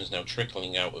information is now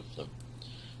trickling out of them.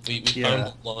 We found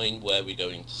a line where we're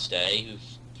going to stay. We've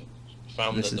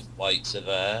found that the flights are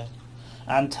there.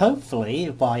 And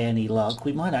hopefully, by any luck,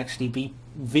 we might actually be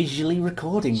visually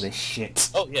recording this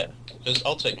shit. Oh yeah, because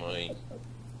I'll take my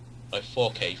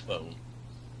 4K phone.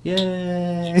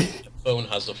 Yay! The phone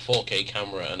has a 4K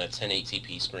camera and a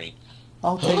 1080p screen.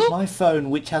 I'll take my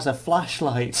phone, which has a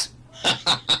flashlight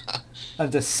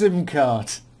and a SIM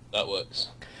card. That works.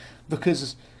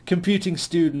 Because computing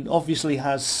student obviously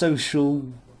has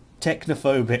social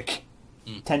technophobic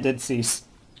tendencies.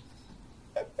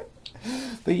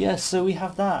 But yes, so we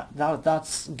have that.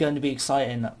 That's going to be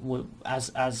exciting.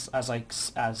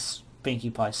 As Pinkie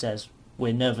Pie says,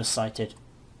 we're nervous sighted.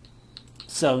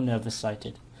 So nervous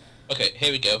sighted. Okay,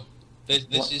 here we go.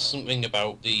 This is something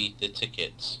about the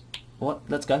tickets. What?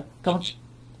 Let's go. Come on.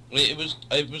 It was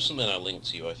something I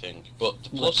linked to you, I think. But the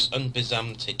Plus and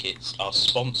Bizam tickets are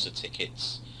sponsor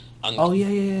tickets, and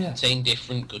contain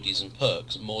different goodies and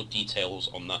perks. More details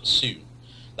on that soon.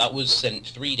 That was sent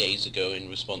 3 days ago in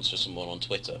response to someone on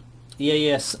Twitter.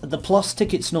 Yes. The Plus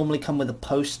tickets normally come with a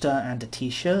poster and a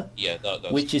T-shirt. Yeah,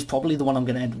 that's... Which is probably the one I'm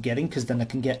going to end up getting, because then I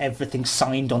can get everything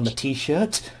signed on the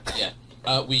T-shirt. Yeah.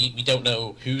 We don't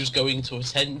know who's going to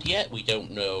attend yet. We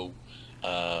don't know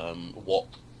what...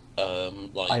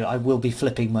 I will be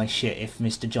flipping my shit if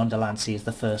Mr. John Delancey is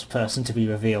the first person to be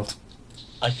revealed.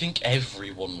 I think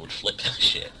everyone would flip that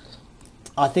shit.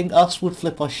 I think us would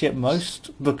flip our shit most,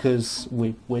 because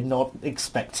we're not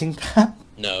expecting that.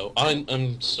 No,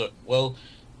 I'm so... Well,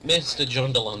 Mr.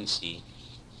 John Delancey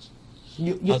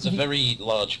has a very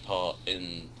large part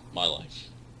in my life.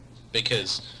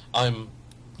 Because I'm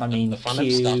a fan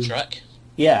of Star Trek.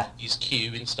 Yeah. He's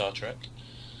Q in Star Trek.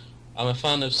 I'm a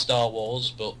fan of Star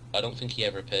Wars, but I don't think he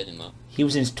ever appeared in that. He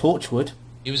was in Torchwood.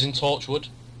 He was in Torchwood.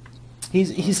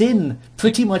 He's in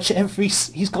pretty much every...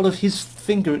 He's got his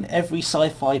finger in every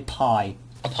sci-fi pie.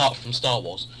 Apart from Star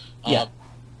Wars. Yeah.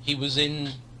 He was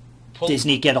in...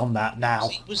 Disney, get on that now.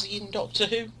 Was he in Doctor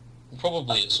Who?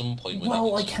 Probably at some point.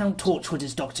 Well, I count Torchwood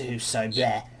as Doctor Who, so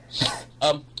yeah.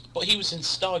 But he was in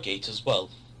Stargate as well.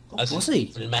 Was he?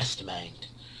 The Mastermind.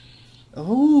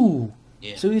 Oh.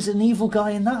 Yeah. So he's an evil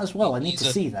guy in that as well. I need to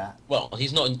see that. Well,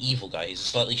 he's not an evil guy. He's a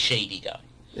slightly shady guy.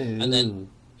 Ooh. And then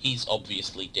he's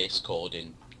obviously Discord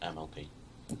in MLP.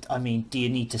 I mean, do you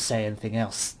need to say anything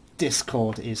else?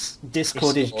 Discord is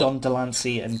John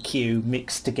Delancey and Q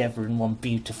mixed together in one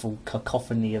beautiful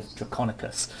cacophony of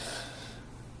Draconicus.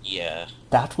 Yeah.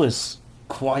 That was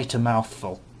quite a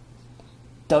mouthful.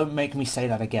 Don't make me say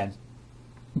that again.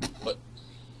 But...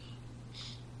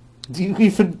 Do you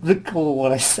even recall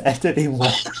what I said anymore?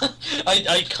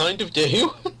 I kind of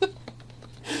do.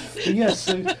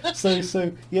 Yes,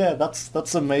 so yeah,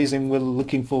 that's amazing. We're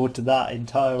looking forward to that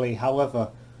entirely.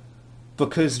 However,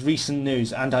 because recent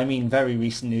news, and I mean very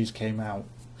recent news, came out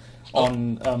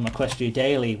on Equestria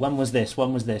Daily. When was this?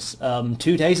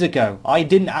 2 days ago. I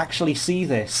didn't actually see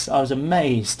this. I was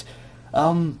amazed.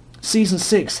 Season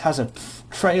 6 has a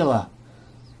trailer.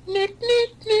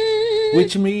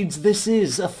 Which means this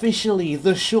is officially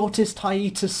the shortest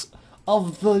hiatus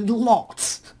of the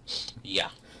lot. Yeah.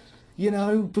 You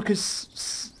know,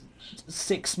 because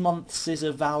 6 months is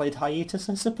a valid hiatus,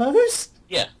 I suppose?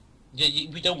 Yeah.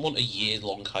 We don't want a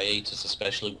year-long hiatus,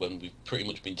 especially when we've pretty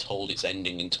much been told it's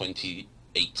ending in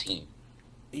 2018.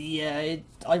 Yeah,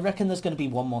 I reckon there's going to be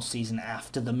one more season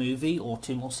after the movie, or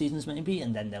 2 more seasons maybe,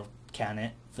 and then they'll can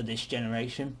it for this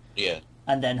generation. Yeah.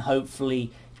 And then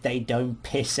hopefully they don't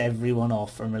piss everyone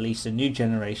off and release a new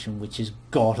generation, which is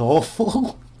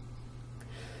god-awful.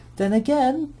 Then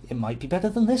again, it might be better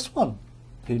than this one.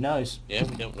 Who knows? Yeah,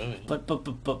 we don't know it. But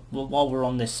while we're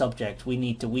on this subject, we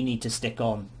need to stick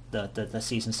on the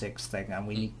season 6 thing, and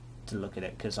we need to look at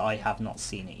it, because I have not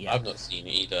seen it yet. I've not seen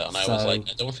it either, and I was like,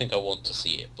 I don't think I want to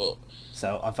see it, but...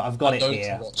 So I've got it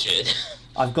here. Watch it.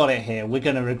 I've got it here. We're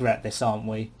going to regret this, aren't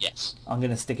we? Yes. I'm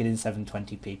going to stick it in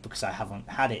 720p, because I haven't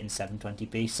had it in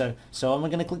 720p. So am I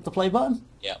going to click the play button?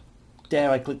 Yeah.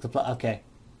 Dare I click the play? Okay.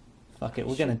 Fuck it.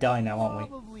 We're going to die now, aren't we?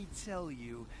 Probably tell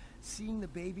you, seeing the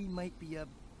baby might be a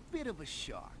bit of a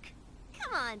shock.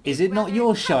 Come on, Is it not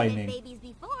your Shining? Babies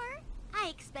before. I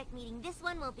expect meeting this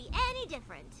one won't be any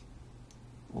different.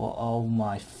 What? Oh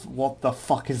my! What the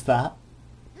fuck is that?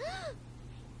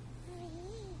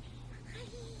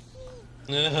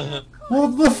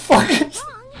 What the fuck is?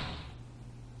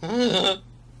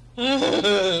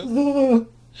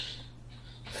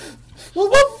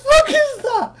 What the fuck is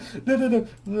that?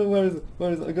 No, where is it?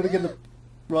 I gotta get the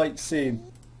right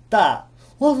scene. That.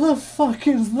 What the fuck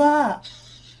is that?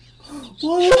 What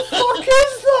the fuck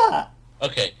is that?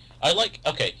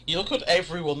 Okay, you look at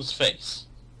everyone's face.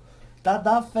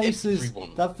 That face is the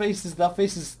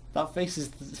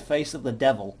face of the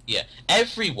devil. Yeah,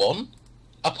 everyone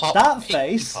apart that from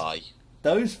face. Pinkie Pie.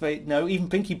 Those face. No, even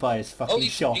Pinkie Pie is fucking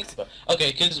shocked.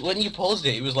 Okay, because when you paused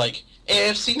it, it was like, hey,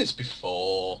 I've seen this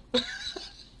before.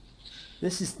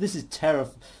 This is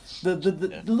terrifying.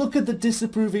 Look at the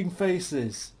disapproving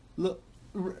faces. Look,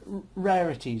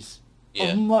 rarities. Yeah.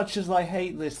 As much as I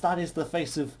hate this, that is the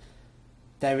face of...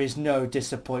 There is no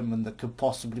disappointment that could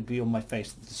possibly be on my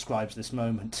face that describes this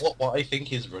moment. What I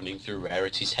think is running through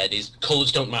Rarity's head is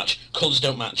colours don't match, colours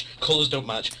don't match, colours don't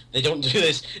match. They don't do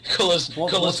this. Colours.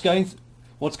 What's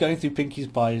going through Pinkie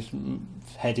Pie's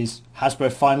head is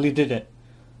Hasbro finally did it.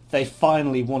 They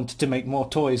finally wanted to make more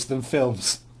toys than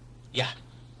films. Yeah,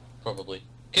 probably.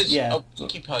 Because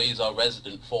Pinkie Pie is our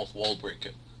resident fourth wall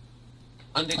breaker.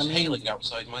 And it's hailing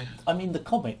outside my head. I mean, the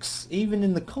comics, even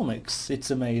in the comics, it's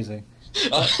amazing.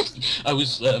 I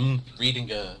was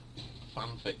reading a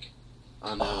fanfic,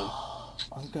 and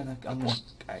I'm gonna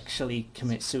actually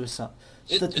commit suicide.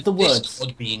 the words.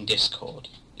 Discord being Discord,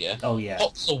 yeah. Oh yeah.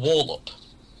 Pops a wall up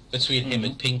between him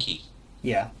and Pinkie.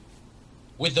 Yeah.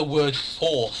 With the word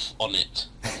fourth on it,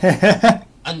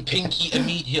 and Pinkie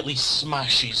immediately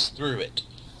smashes through it.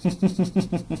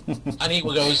 And he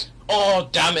goes, "Oh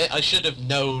damn it! I should have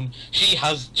known.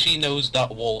 She knows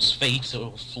that wall's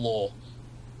fatal flaw."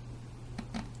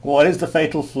 What is the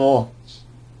fatal flaw?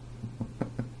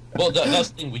 Well, that's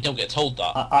the thing. We don't get told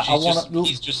that.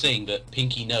 He's just saying that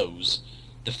Pinkie knows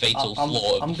the fatal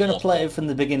flaw. I'm going to play it from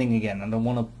the beginning again, and I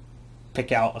want to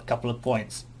pick out a couple of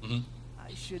points.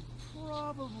 I should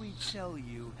probably tell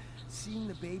you, seeing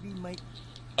the baby might...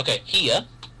 Okay, here.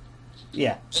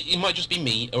 Yeah. It might just be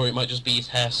me, or it might just be his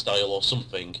hairstyle or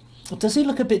something. Does he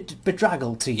look a bit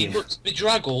bedraggled to you? He looks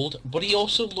bedraggled, but he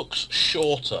also looks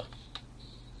shorter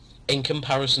in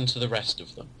comparison to the rest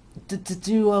of them.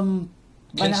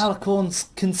 When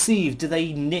alicorns conceive, do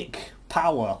they nick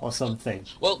power or something?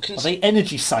 Well, are they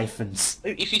energy siphons?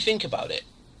 If you think about it,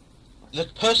 the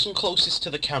person closest to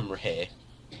the camera here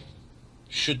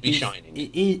should be shining.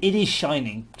 It is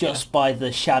shining, just by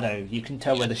the shadow. You can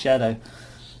tell by the shadow.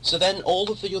 So then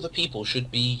all of the other people should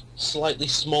be slightly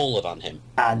smaller than him.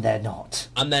 And they're not.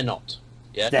 And they're not.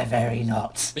 Yeah? They're very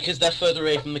not. Because they're further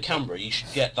away from the camera, you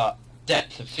should get that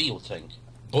depth of field thing.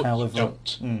 But However, you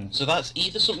don't. So that's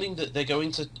either something that they're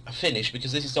going to finish,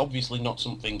 because this is obviously not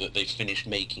something that they've finished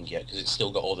making yet, because it's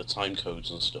still got all the time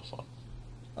codes and stuff on.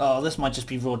 Oh, this might just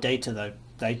be raw data though.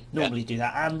 They normally do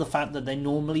that. And the fact that they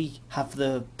normally have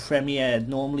the premiere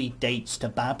normally dates to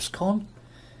BabsCon.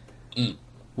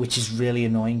 Which is really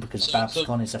annoying, because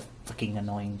BabsCon is a fucking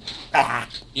annoying...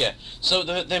 Yeah, so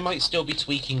they might still be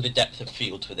tweaking the depth of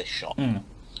field for this shot.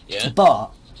 Yeah?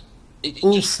 But...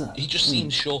 he just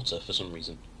seems shorter for some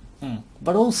reason.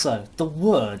 But also, the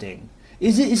wording.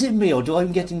 Is it me, or do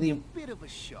I'm getting the... Bit of a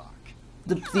shock.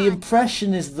 The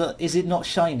impression is that... Is it not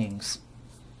Shinings?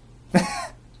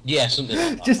 Yeah, something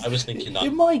like that. I was thinking that.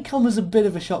 It might come as a bit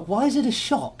of a shock. Why is it a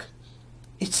shock?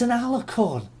 It's an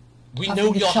alicorn. We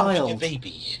know you're having a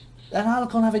baby. An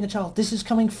alicorn having a child. This is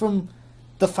coming from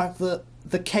the fact that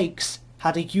the cakes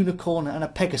had a unicorn and a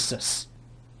Pegasus.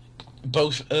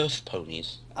 Both Earth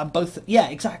ponies. And both... Yeah,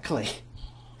 exactly.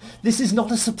 This is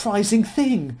not a surprising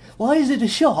thing. Why is it a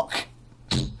shock?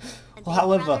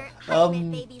 However,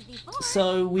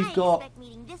 so we've got...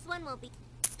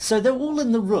 So they're all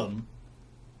in the room.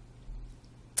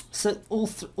 So all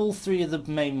three of the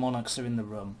main monarchs are in the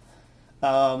room.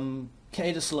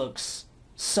 Cadus looks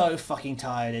so fucking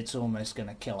tired it's almost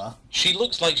gonna kill her. She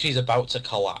looks like she's about to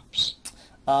collapse.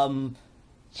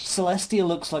 Celestia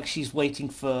looks like she's waiting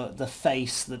for the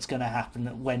face that's gonna happen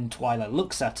when Twilight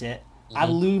looks at it.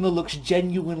 And Luna looks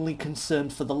genuinely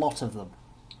concerned for the lot of them.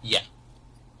 Yeah.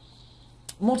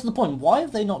 More to the point, why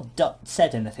have they not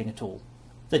said anything at all?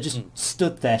 They just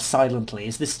stood there silently.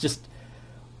 Is this just...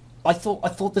 I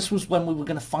thought this was when we were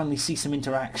going to finally see some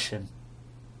interaction.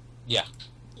 Yeah.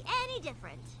 Any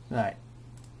different? Right.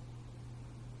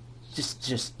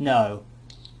 Just no.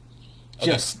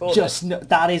 Okay, Just no.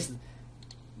 That is...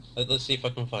 Let's see if I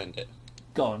can find it.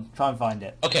 Go on, try and find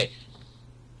it. Okay.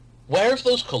 Where have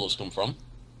those colours come from?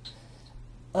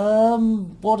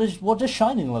 What does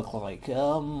Shining look like?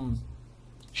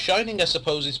 Shining, I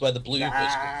suppose, is where the blue was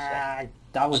come from.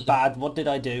 That was bad. What did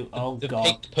I do? Oh the god.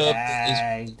 pink purple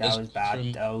That was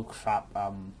bad. From... Oh crap.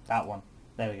 That one.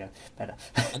 There we go. Better.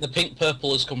 And the pink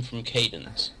purple has come from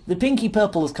Cadence. The pinky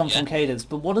purple has come from Cadence,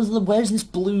 but where's this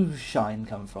blue shine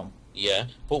come from? Yeah,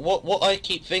 but what I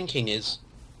keep thinking is,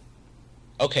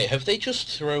 okay, have they just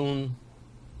thrown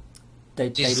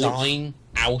design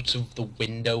out of the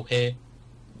window here?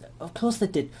 Of course they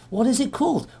did. What is it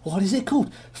called? What is it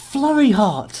called? Flurry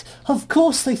Heart! Of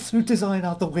course they threw design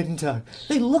out the window.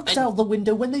 They looked out the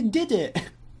window when they did it.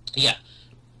 Yeah.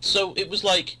 So it was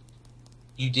like,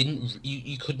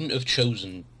 you couldn't have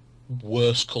chosen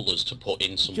worse colours to put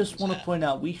in something. Just want to point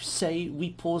out, we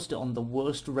paused it on the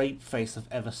worst rape face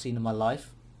I've ever seen in my life.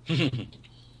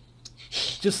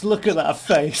 Just look at that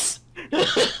face.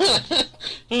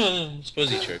 I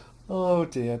suppose it's true. Oh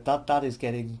dear, that is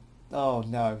getting... Oh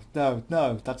no, no,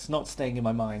 no, that's not staying in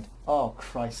my mind. Oh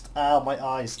Christ, ah, my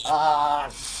eyes, ah!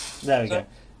 There we go,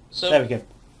 So there we go.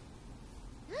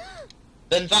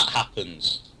 then that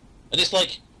happens, and it's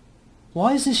like,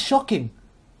 Why is this shocking?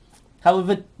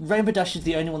 However, Rainbow Dash is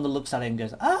the only one that looks at it and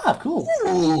goes, ah, cool.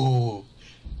 ooh,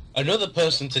 another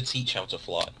person to teach how to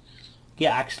fly.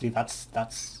 Yeah, actually, that's...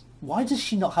 Why does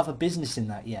she not have a business in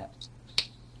that yet?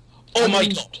 Oh I my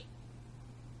mean, god!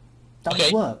 That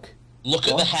Okay. would work. Look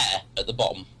at What? the hair at the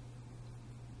bottom.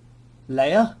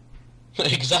 Leia?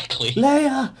 Exactly.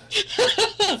 Leia!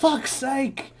 Fuck's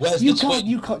sake! Where's you the can't, twin?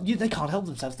 you can't, they can't help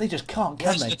themselves. They just can't, can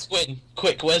Where's they? the twin?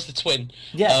 Quick, where's the twin?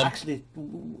 Yeah, actually,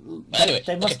 Anyway,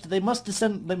 they must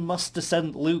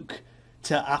send Luke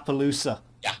to Appaloosa.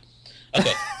 Yeah.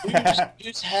 Okay.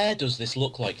 Whose hair does this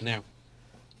look like now?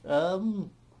 How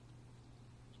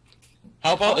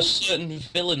about a certain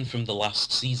villain from the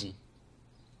last season?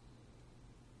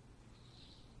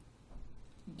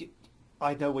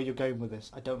 I know where you're going with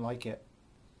this. I don't like it.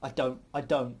 I don't.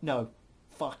 No.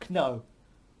 Fuck, no.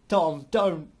 Tom,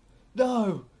 don't.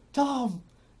 No. Tom.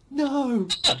 No.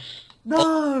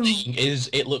 No.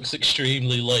 It looks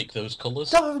extremely like those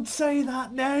colours. Don't say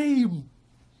that name.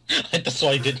 That's why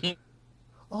I didn't.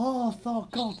 Oh,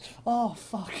 God. Oh,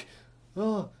 fuck.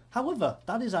 Oh. However,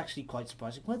 that is actually quite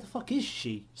surprising. Where the fuck is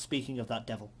she, speaking of that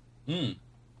devil? Hmm.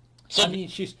 I mean,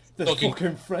 she's... They're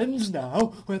fucking friends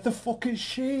now. Where the fuck is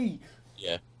she?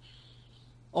 Yeah.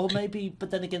 Or maybe...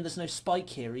 But then again, there's no Spike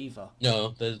here either. No,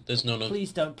 there's no...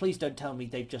 Please don't tell me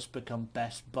they've just become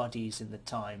best buddies in the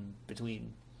time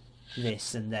between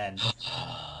this and then.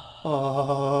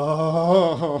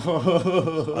 Oh.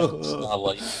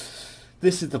 Starlight.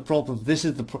 This is the problem.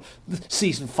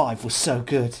 Season 5 was so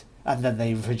good. And then they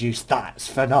introduced that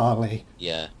finale.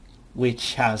 Yeah.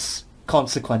 Which has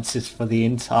consequences for the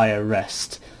entire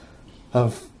rest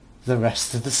of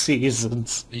the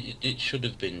seasons. It should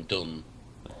have been done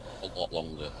a lot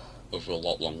longer, over a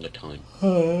lot longer time.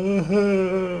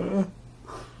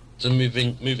 So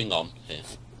moving on here.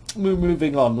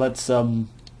 Moving on, let's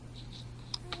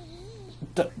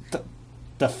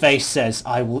the face says,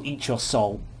 "I will eat your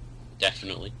soul."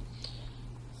 Definitely.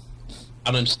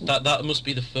 And that must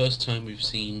be the first time we've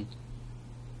seen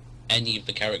any of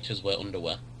the characters wear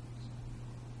underwear.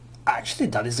 Actually,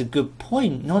 that is a good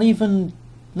point. Not even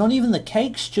the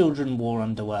Cake's children wore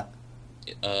underwear.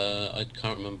 I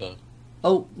can't remember.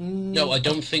 Oh, No, I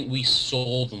don't think we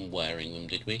saw them wearing them,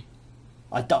 did we?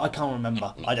 I can't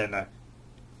remember. I don't know.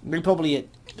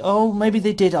 Maybe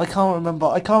they did. I can't remember.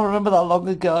 I can't remember that long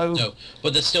ago. No,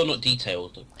 but they're still not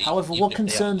detailed. However, even what if they are,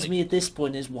 concerns like- me at this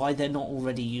point is why they're not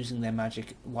already using their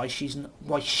magic. Why she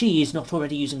is not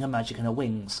already using her magic and her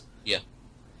wings. Yeah.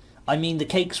 I mean, the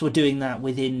Cakes were doing that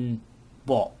within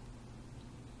what?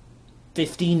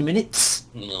 15 minutes?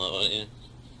 No, yeah.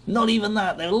 Not even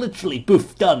that. They were literally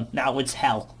boof done. Now it's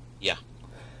hell. Yeah.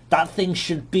 That thing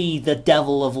should be the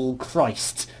devil of all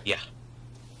Christ. Yeah.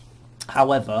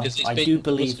 However, I do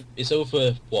believe... It's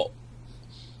over, what?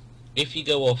 If you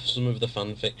go off some of the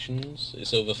fan fictions,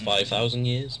 it's over 5,000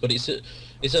 years, but it's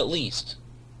at least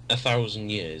 1,000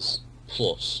 years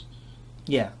plus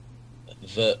Yeah.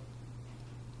 that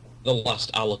the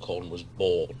last Alicorn was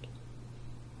born.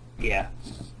 Yeah.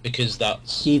 Because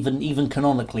that's... Even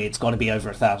canonically, it's got to be over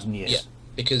 1,000 years. Yeah,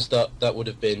 because that would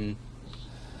have been...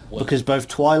 Because both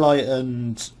Twilight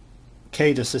and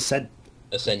Cadus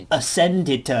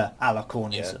ascended to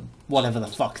Alicornism, whatever the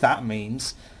fuck that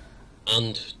means.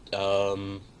 And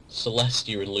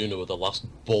Celestia and Luna were the last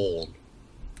born.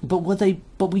 But were they?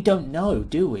 But we don't know,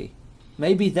 do we?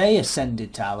 Maybe they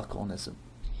ascended to Alicornism.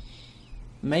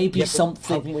 Maybe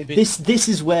something. This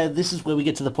is where we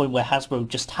get to the point where Hasbro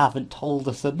just haven't told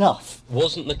us enough.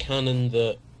 Wasn't the canon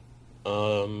that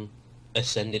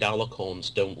ascended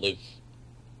Alicorns don't live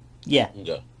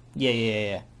longer?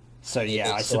 Yeah. So yeah,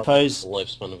 I It's like suppose the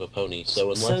lifespan of a pony.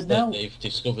 So unless they've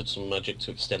discovered some magic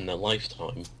to extend their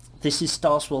lifetime, this is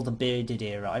Starswell the Bearded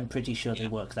era. I'm pretty sure they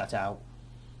worked that out.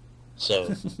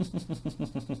 so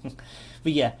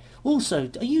But yeah.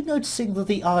 Also, are you noticing that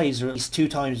the eyes are at least 2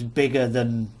 times bigger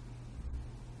than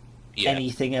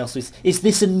anything else? Is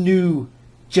this a new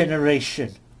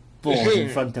generation born in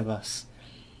front of us?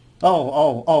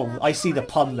 Oh! I see the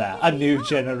pun there. A new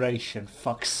generation.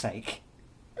 Fuck's sake.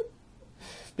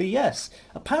 But yes,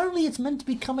 apparently it's meant to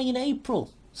be coming in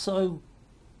April, so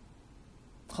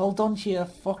hold on to your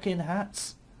fucking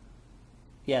hats.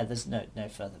 Yeah, there's no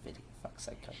further video, fuck's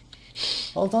sake.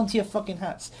 Hold on to your fucking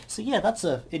hats. So yeah, that's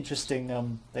a interesting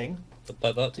thing to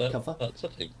cover. That's a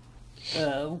thing.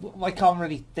 I can't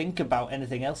really think about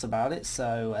anything else about it,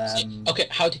 so... Okay,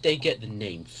 how did they get the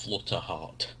name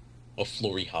Flutterheart? Or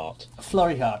Flurry Heart?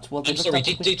 Flurry Heart. Well, I'm sorry,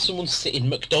 did someone sit in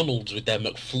McDonald's with their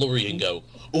McFlurry and go,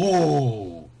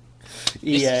 ooh,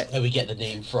 this is where we get the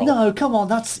name from? No, come on,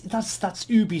 that's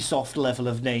Ubisoft level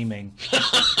of naming.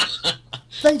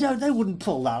 They wouldn't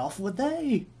pull that off, would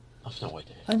they? I've no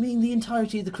idea. I mean, the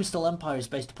entirety of the Crystal Empire is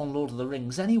based upon Lord of the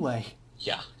Rings anyway.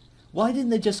 Yeah. Why didn't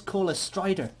they just call us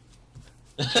Strider?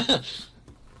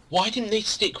 Why didn't they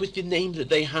stick with the name that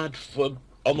they had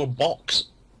on a box?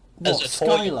 What, as a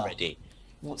toy Skylar? already?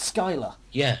 What, Skylar?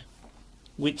 Yeah.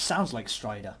 Which sounds like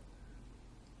Strider.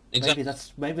 Exactly.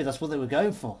 Maybe that's what they were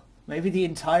going for. Maybe the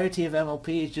entirety of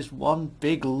MLP is just one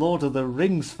big Lord of the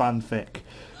Rings fanfic.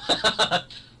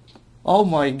 Oh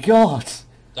my god!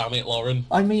 Damn it, Lauren.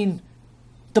 I mean,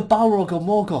 the Balrog of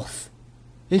Morgoth.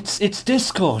 It's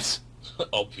Discord.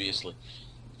 Obviously.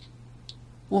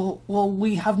 Well,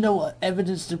 we have no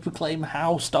evidence to proclaim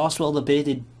how Starswell the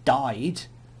Bearded died.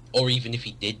 Or even if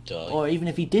he did die. Or even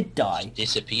if he did die. He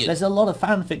disappeared. There's a lot of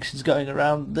fan fictions going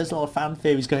around, there's a lot of fan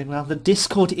theories going around that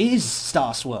Discord is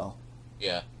Starswell.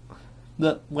 Yeah.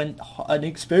 That an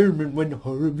experiment went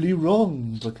horribly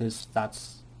wrong, because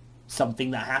that's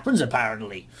something that happens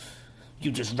apparently.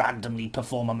 You just randomly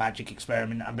perform a magic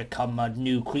experiment and become a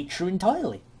new creature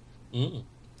entirely. Mm.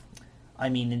 I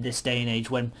mean, in this day and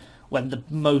age when the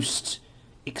most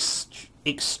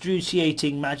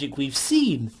excruciating magic we've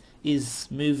seen is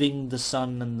moving the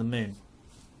sun and the moon.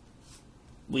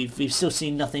 We've still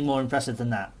seen nothing more impressive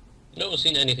than that. No one's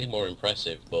seen anything more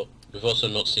impressive, but we've also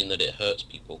not seen that it hurts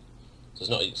people. So it's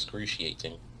not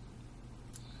excruciating.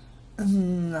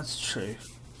 That's true.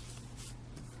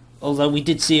 Although we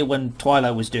did see it when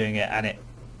Twilight was doing it, and it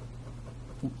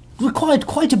required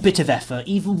quite a bit of effort,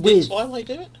 even with... Did Twilight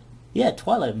do it? Yeah,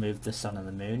 Twilight moved the sun and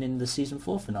the moon in the season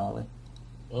 4 finale.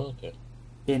 Oh, okay.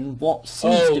 In what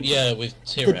seems to be yeah, with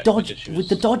T-Rex. with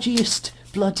the dodgiest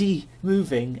bloody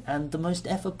moving and the most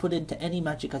effort put into any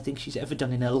magic I think she's ever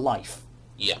done in her life.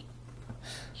 Yeah.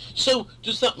 So,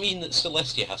 does that mean that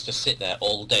Celestia has to sit there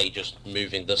all day just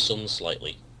moving the sun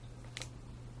slightly?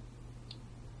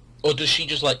 Or does she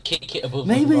just, like, kick it above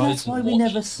the horizon? Maybe that's why we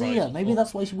never see her. Maybe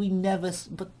that's why we never...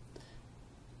 But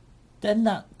then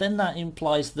that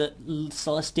implies that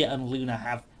Celestia and Luna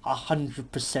have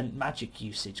 100% magic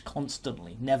usage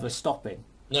constantly, never stopping.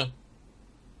 No.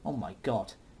 Oh my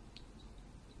god.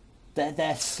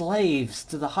 They're slaves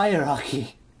to the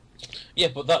hierarchy. Yeah,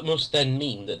 but that must then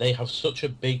mean that they have such a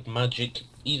big magic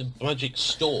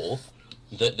store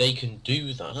that they can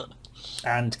do that.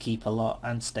 And keep a lot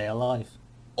and stay alive.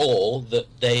 Or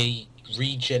that they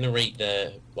regenerate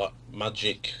their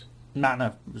magic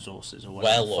mana resources or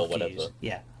whatever. well or whatever.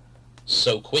 Yeah.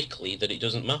 So quickly that it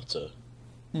doesn't matter.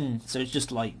 So it's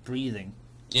just like breathing.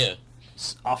 Yeah.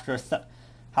 After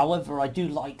however, I do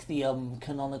like the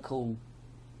canonical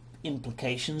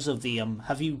implications of the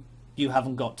you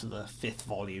haven't got to the 5th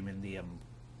volume in the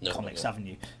comics, haven't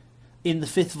you? In the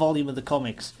 5th volume of the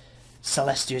comics,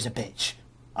 Celestia is a bitch.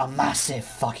 A massive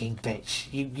fucking bitch.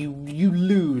 You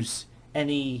lose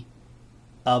any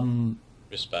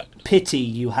respect, pity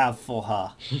you have for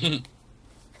her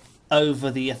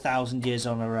over the 1,000 years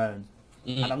on her own.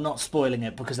 And I'm not spoiling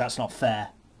it because that's not fair.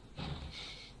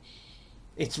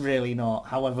 It's really not.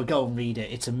 However, go and read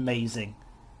it. It's amazing.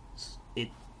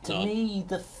 To me,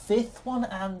 the 5th one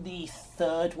and the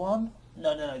 3rd one...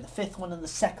 No, the 5th one and the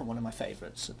 2nd one are my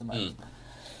favourites at the moment.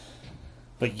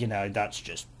 But, you know, that's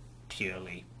just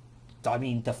purely... I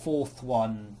mean, the 4th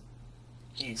one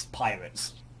is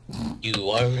pirates. You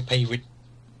are a pirate.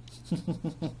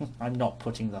 I'm not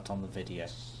putting that on the video.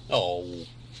 Oh.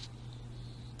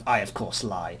 I, of course,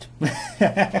 lied.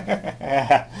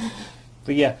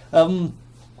 But yeah,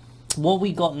 what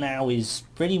we got now is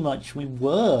pretty much we've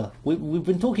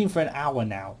been talking for an hour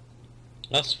now.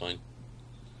 That's fine.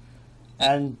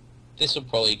 And this will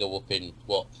probably go up in,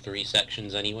 3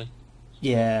 sections anyway?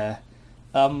 Yeah.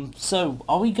 So,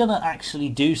 are we gonna actually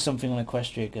do something on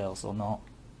Equestria Girls or not?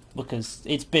 Because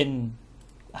it's been...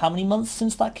 How many months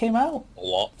since that came out? A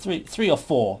lot. 3 or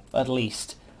 4, at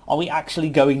least. Are we actually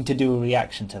going to do a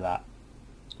reaction to that?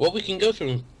 Well, we can go through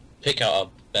and pick out our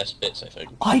best bits, I think.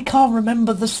 I can't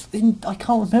remember this... I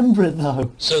can't remember it,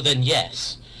 though. So then,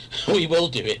 yes. We will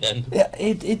do it, then. Yeah,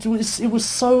 it was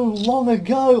so long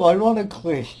ago,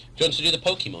 ironically. Do you want to do the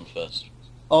Pokemon first?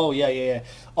 Oh, yeah.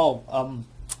 Oh,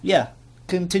 yeah.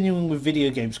 Continuing with video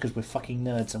games because we're fucking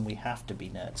nerds and we have to be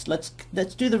nerds. Let's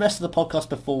do the rest of the podcast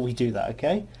before we do that,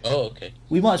 okay? Oh, okay.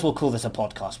 We might as well call this a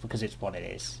podcast because it's what it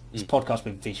is. It's a podcast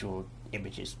with visual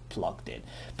images plugged in.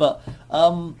 But,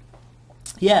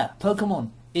 yeah,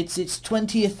 Pokemon. It's its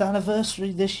 20th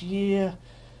anniversary this year.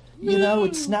 You know,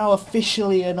 it's now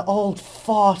officially an old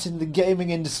fart in the gaming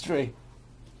industry.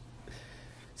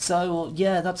 So,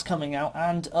 yeah, that's coming out.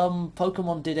 And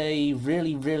Pokemon did a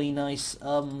really, really nice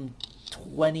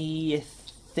 20th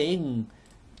thing.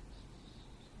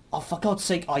 Oh, for God's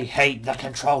sake, I hate the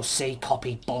Control-C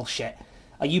copy bullshit.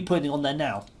 Are you putting it on there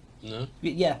now? No.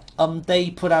 Yeah,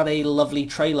 they put out a lovely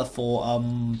trailer for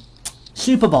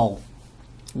Super Bowl,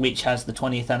 which has the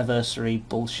 20th anniversary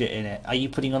bullshit in it. Are you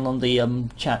putting on the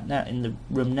chat now in the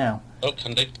room now? Oh,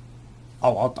 can do.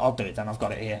 Oh, I'll do it then. I've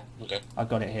got it here. Okay. I've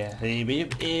got it here.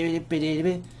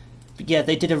 But yeah,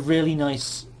 they did a really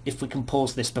nice... If we can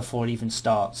pause this before it even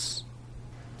starts.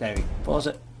 There we go. Pause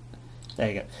it. There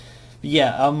you go. But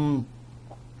yeah,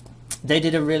 they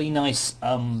did a really nice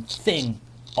thing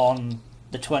on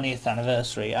the 20th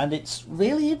anniversary, and it's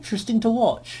really interesting to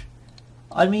watch.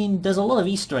 I mean, there's a lot of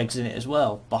Easter eggs in it as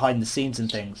well, behind the scenes and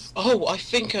things. Oh, I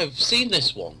think I've seen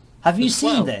this one. Have you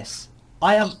seen well. this?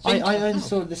 I only have.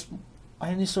 saw it this.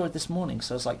 I only saw it this morning,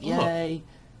 so I was like, yay.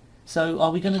 So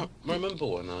are we I gonna? can't remember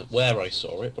where I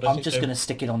saw it, but I'm just gonna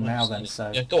stick it on now then.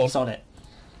 So yeah, go on. It's on it.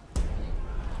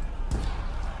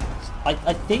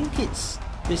 I think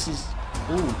this is.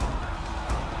 Ooh.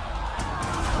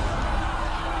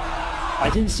 I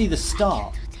didn't see the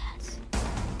start.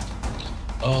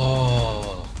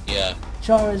 Oh, yeah.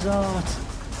 Charizard.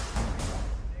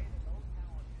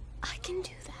 I can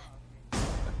do that.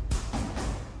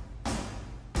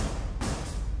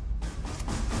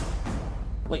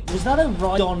 Wait, was that a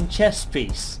Rhydon chess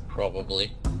piece?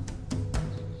 Probably.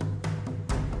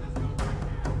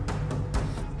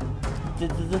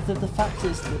 The fact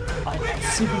is that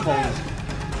Super Bowl,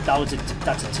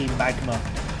 that's a Team Magma.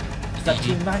 Is that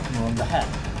Team Magma on the head?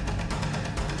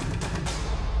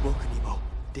 僕にも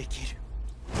できる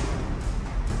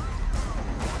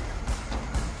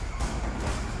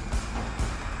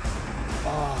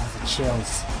Oh, the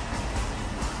chills.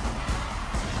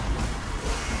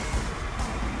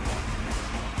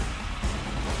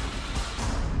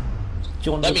 Do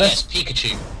you want Let the me best? guess,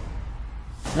 Pikachu.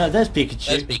 No, there's Pikachu.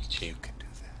 There's Pikachu. You can do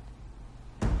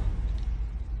that.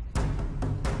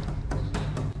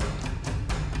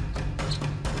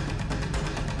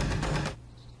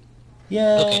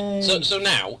 Yay! Okay, so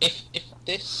now, if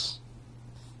this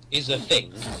is a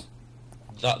thing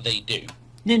that they do,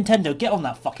 Nintendo, get on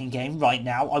that fucking game right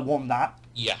now. I want that.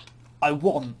 yeah. I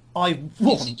want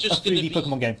Is it a just gonna 3D be-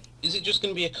 Pokemon game. Is it just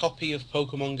going to be a copy of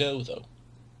Pokemon Go, though?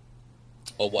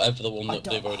 Or whatever the one that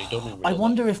they've already done in real I life?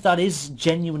 wonder if that is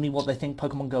genuinely what they think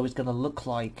Pokemon Go is going to look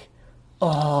like.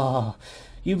 Oh,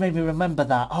 you made me remember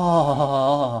that.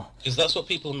 Oh. Because that's what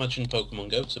people imagine Pokemon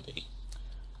Go to be.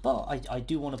 But I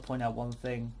do want to point out one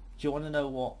thing. Do you want to know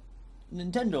what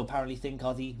Nintendo apparently think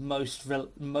are the most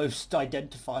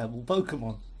identifiable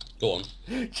Pokemon? Go on.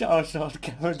 Charizard,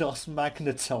 Gyarados,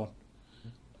 Magneton.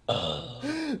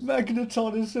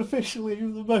 Magneton is officially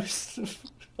the most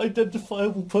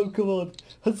identifiable Pokemon.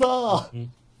 Huzzah!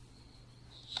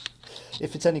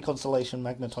 If it's any consolation,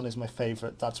 Magneton is my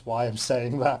favourite. That's why I'm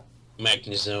saying that.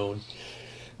 Magnezone.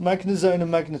 Magnezone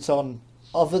and Magneton,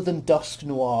 other than Dusk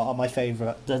Noir, are my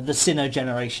favourite. The Sinnoh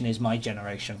generation is my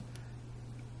generation,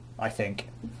 I think.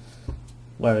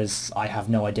 Whereas I have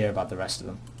no idea about the rest of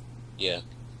them. Yeah.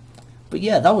 But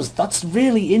yeah, that's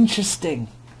really interesting.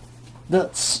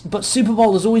 But Super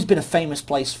Bowl has always been a famous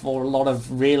place for a lot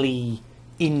of really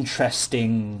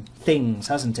interesting things,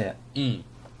 hasn't it? Mm.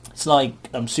 It's like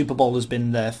Super Bowl has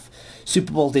been there.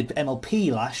 Super Bowl did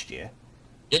MLP last year.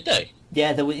 Did they?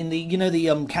 Yeah, they were in the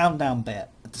the countdown bit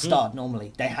at the start.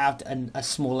 Normally they had a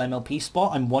small MLP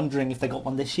spot. I'm wondering if they got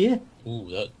one this year Ooh,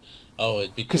 that... Oh,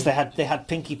 it'd be... because they had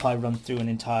Pinkie Pie run through an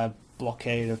entire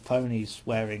blockade of ponies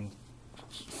wearing.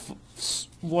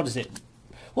 What is it?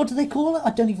 What do they call it?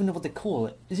 I don't even know what they call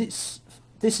it. This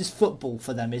is football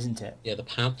for them, isn't it? Yeah, the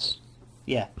pads.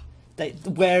 Yeah, they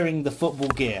wearing the football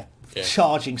gear, Yeah.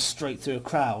 charging straight through a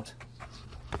crowd,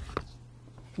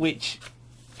 which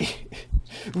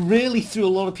really threw a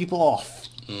lot of people off.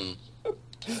 Mm.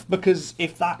 Because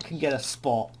if that can get a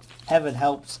spot, heaven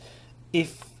helps.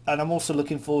 And I'm also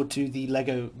looking forward to the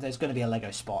Lego. There's going to be a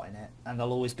Lego spot in it, and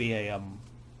there'll always be a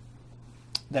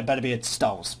there better be a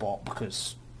Star Wars spot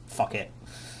because fuck it,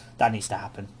 that needs to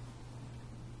happen.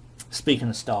 Speaking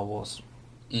of Star Wars,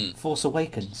 Force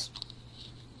Awakens.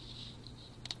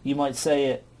 You might say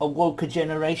it awoke a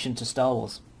generation to Star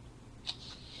Wars.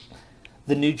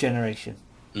 The new generation.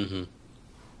 Mm-hmm.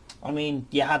 I mean,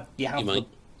 you have You might.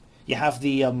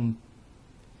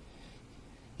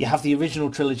 the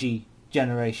original trilogy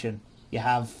generation. You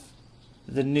have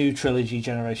the new trilogy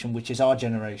generation, which is our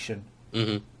generation.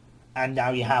 Mm-hmm. and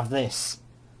now you have this,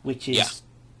 which is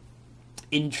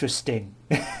interesting.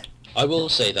 I will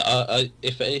say that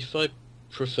if I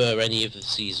prefer any of the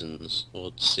seasons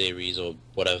or series or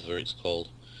whatever it's called,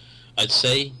 I'd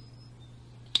say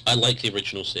I like the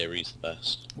original series the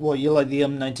best. Well, you like the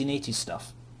 1980s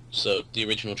stuff? So the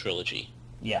original trilogy.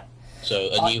 Yeah. So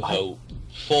A New Hope,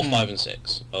 4, 5, and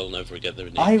 6. I'll never get the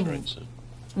names right. So.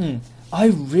 I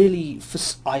really,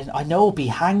 I know I'll be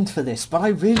hanged for this, but I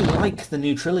really like the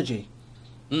new trilogy.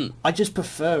 I just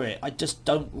prefer it. I just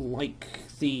don't like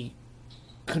the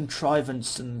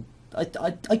contrivance, and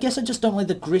I guess I just don't like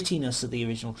the grittiness of the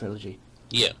original trilogy.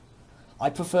 Yeah. I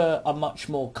prefer a much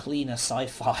more cleaner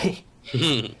sci-fi,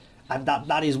 and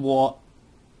that is what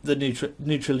the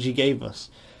new trilogy gave us.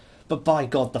 But by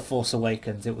God, The Force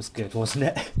Awakens, it was good, wasn't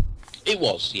it? It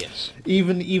was, yes.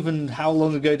 Even how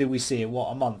long ago did we see it?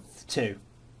 What, a month? 2?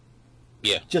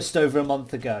 Yeah. Just over a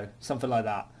month ago, something like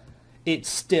that. It's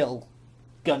still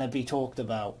gonna be talked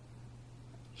about.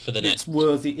 For the next.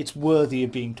 It's worthy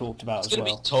of being talked about as well.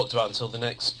 It's going to be talked about until the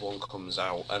next one comes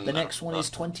out. And the next one is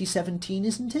 2017,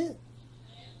 isn't it?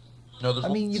 No,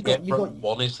 there's you've got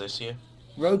one is this year.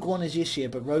 Rogue One is this year,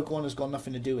 but Rogue One has got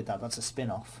nothing to do with that. That's a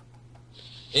spin-off.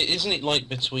 Isn't it like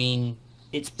between?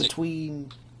 It's between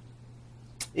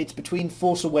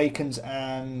Force Awakens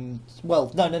and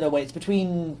no wait. It's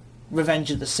between Revenge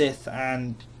of the Sith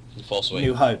and Force Awakens.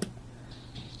 New Hope.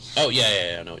 Oh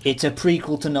yeah, I know. It's a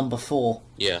prequel to number 4.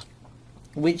 Yeah.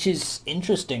 Which is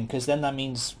interesting, because then that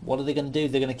means, what are they going to do?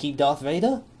 They're going to keep Darth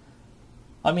Vader?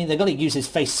 I mean, they've got to use his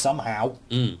face somehow.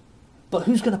 But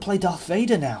who's going to play Darth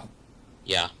Vader now?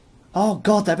 Yeah. Oh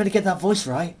God, they better get that voice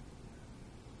right.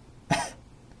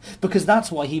 Because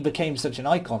that's why he became such an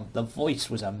icon. The voice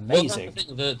was amazing.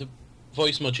 Well, the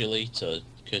voice modulator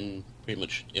can pretty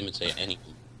much imitate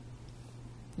anything.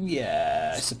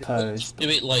 Yeah, I suppose. Do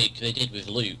it like they did with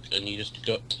Luke, and you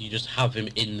just have him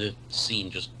in the scene,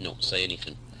 just not say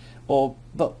anything.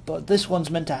 But this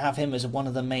one's meant to have him as one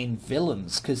of the main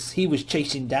villains, because he was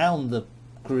chasing down the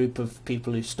group of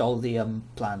people who stole the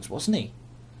plans, wasn't he?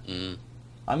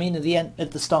 I mean,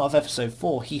 at the start of episode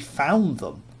 4, he found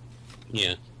them.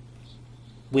 Yeah.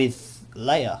 With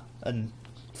Leia, and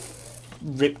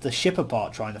ripped the ship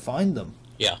apart trying to find them.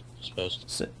 Yeah, I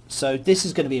suppose. So this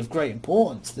is going to be of great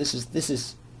importance. This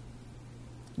is.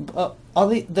 Are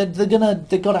they? They're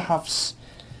gotta have.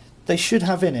 They should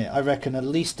have in it, I reckon, at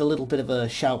least a little bit of a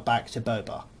shout back to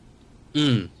Boba.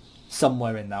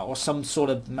 Somewhere in that, or some sort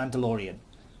of Mandalorian.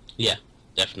 Yeah,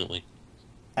 definitely.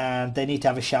 And they need to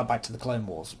have a shout back to the Clone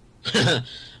Wars.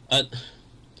 Because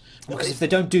if they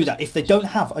don't do that, if they don't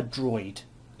have a droid,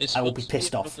 I will be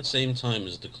pissed off. At the same time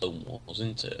as the Clone Wars,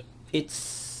 isn't it?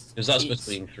 Because that's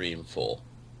between 3 and 4.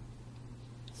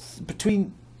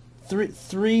 Between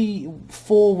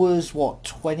 4 was what,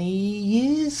 20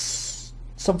 years?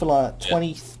 Something like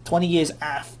that. 20 years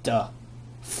after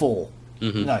 4.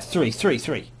 No, 3.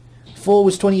 4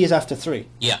 was 20 years after 3.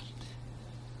 Yeah.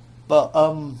 But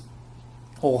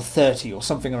or 30 or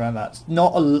something around that.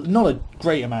 Not a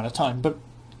great amount of time, but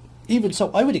even so,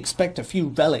 I would expect a few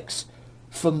relics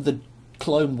from the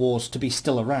Clone Wars to be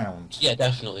still around. Yeah,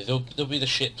 definitely. There'll be the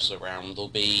ships around. There'll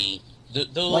be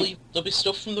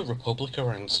stuff from the Republic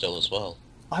around still as well.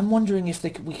 I'm wondering if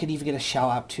we could even get a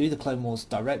shout out to the Clone Wars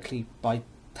directly by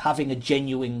having a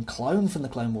genuine clone from the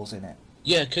Clone Wars in it.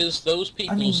 Yeah, because those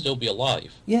people will still be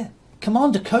alive. Yeah,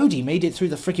 Commander Cody made it through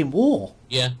the freaking war.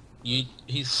 Yeah,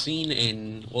 he's seen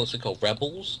in what's it called,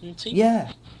 Rebels, isn't he?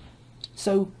 Yeah.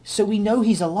 So we know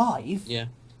he's alive. Yeah.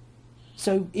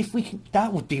 So if we can,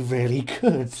 that would be really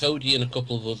good. Cody and a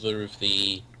couple of other of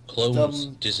the clones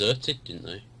deserted, didn't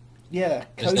they? Yeah,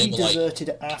 Cody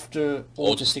deserted after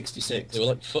Order 66. They were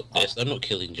like, fuck this, I'm not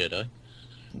killing Jedi.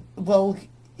 Well,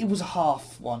 it was a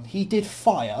half one. He did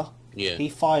fire. Yeah. He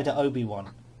fired at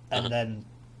Obi-Wan, and then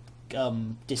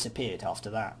disappeared after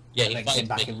that. Yeah, and he then came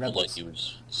back in Rebels. Like he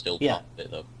was still part of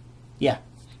it, though. Yeah.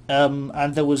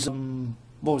 And there was,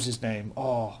 what was his name?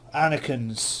 Oh,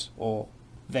 Anakin's, or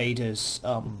Vader's,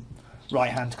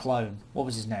 right-hand clone. What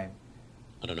was his name?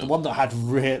 I don't know. The one that had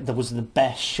that was the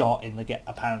best shot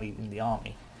apparently in the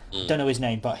army. Don't know his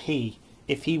name, but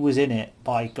if he was in it,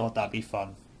 by God, that'd be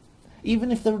fun.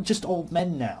 Even if they're just old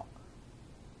men now.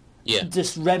 Yeah.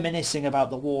 Just reminiscing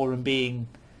about the war and being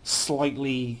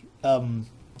slightly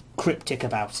cryptic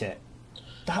about it.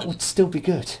 That would still be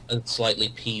good. And slightly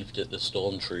peeved at the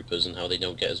stormtroopers and how they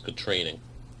don't get as good training.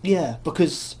 Yeah,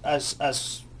 because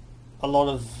as a lot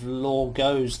of lore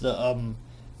goes, that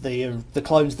the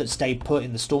clones that stay put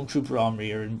in the stormtrooper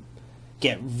army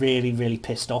get really, really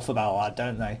pissed off about that,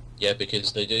 don't they? Yeah,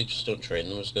 because they just don't train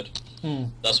them as good.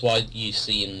 That's why you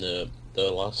see in the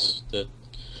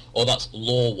or that's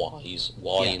lore-wise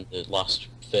why Yeah. in the last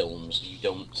films you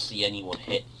don't see anyone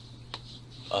hit.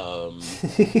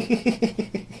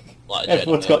 Like a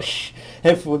Jedi.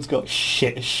 Everyone's got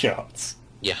shit shots.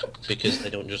 Yeah, because they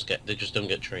just don't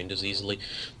get trained as easily.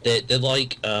 They're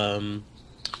like going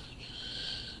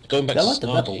back They're to like the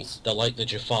Stargate, rebels. they're like the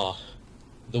Jafar.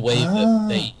 The way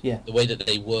that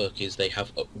they work is they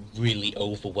have really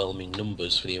overwhelming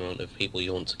numbers for the amount of people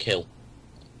you want to kill.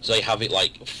 So they have it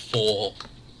like four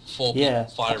Yeah.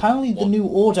 people firing Apparently, at the one. New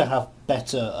Order have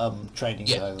better training.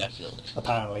 Yeah, though, definitely.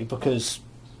 Apparently, because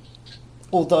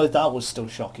although that was still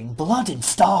shocking, blood in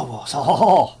Star Wars.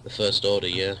 Oh, The First Order,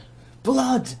 yeah.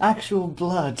 blood, actual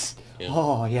blood. Yeah.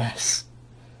 Oh yes.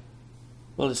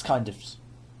 Well, it's kind of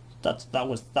that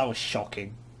was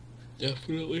shocking.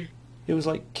 Definitely. It was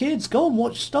like, kids, go and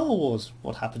watch Star Wars.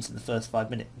 What happens in the first 5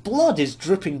 minutes? Blood is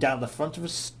dripping down the front of a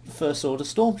First Order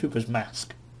Stormtrooper's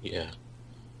mask Yeah.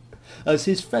 as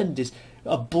his friend is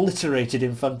obliterated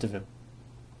in front of him.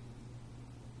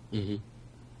 Mhm.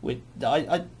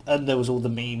 And there was all the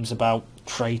memes about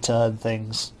traitor and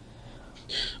things.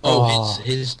 Oh,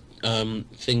 his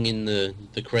thing in the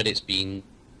credits being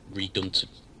redone to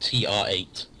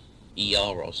TR8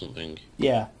 ER or something.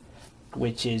 Yeah,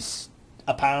 which is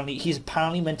he's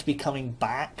apparently meant to be coming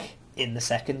back in the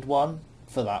second one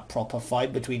for that proper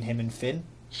fight between him and Finn.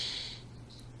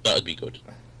 That'd be good.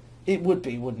 It would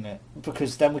be, wouldn't it?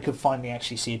 Because then we could finally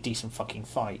actually see a decent fucking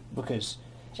fight. Because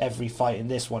every fight in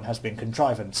this one has been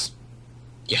contrivance.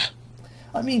 Yeah.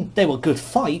 I mean, they were good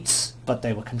fights, but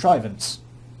they were contrivance.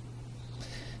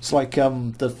 It's like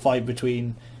the fight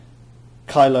between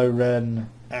Kylo Ren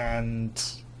and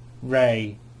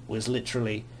Rey was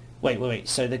literally... Wait.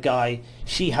 So the guy...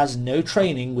 She has no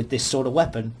training with this sort of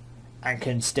weapon and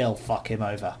can still fuck him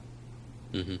over.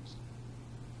 Mhm.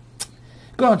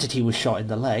 Granted, he was shot in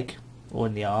the leg or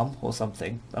in the arm or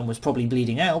something and was probably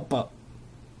bleeding out, but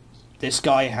this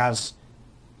guy has...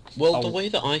 Well, Oh. the way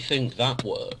that I think that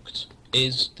worked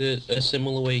is a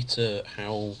similar way to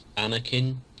how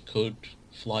Anakin could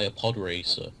fly a pod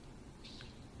racer.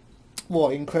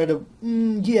 What, incredible...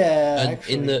 yeah, And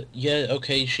actually.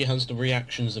 okay, she has the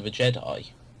reactions of a Jedi,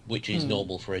 which is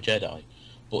normal for a Jedi,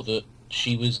 but that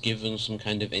she was given some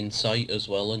kind of insight as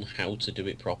well on how to do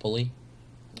it properly.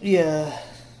 Yeah.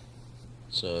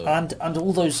 So And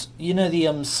all those... You know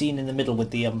the scene in the middle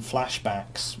with the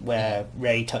flashbacks where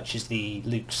Rey touches the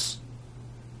Luke's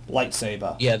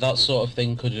lightsaber? yeah, that sort of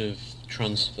thing could have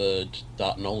transferred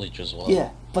that knowledge as well.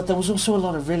 Yeah, but there was also a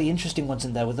lot of really interesting ones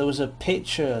in there where there was a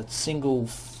picture, single,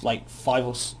 like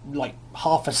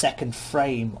half a second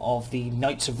frame of the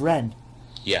Knights of Ren,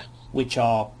 Yeah. which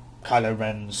are Kylo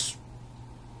Ren's...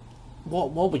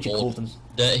 What would you call them?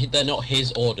 They're not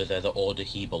his order, they're the order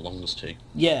he belongs to.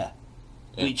 Yeah,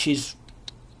 Yeah. which is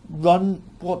run...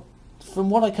 From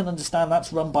what I can understand,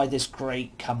 that's run by this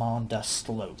great Commander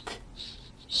Sloke,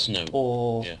 Snow.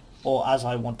 or as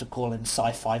I want to call him,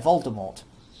 Sci-Fi Voldemort.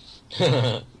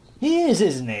 Yeah. He is,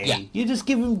 isn't he? Yeah. You just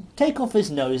take off his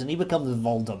nose and he becomes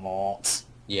Voldemort.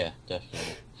 Yeah,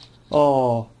 definitely.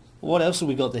 Oh, what else have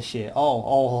we got this year?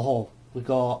 Oh, we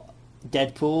got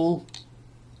Deadpool.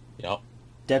 Yep.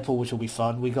 Deadpool, which will be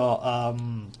fun. We got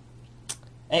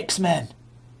X-Men.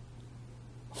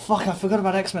 Fuck, I forgot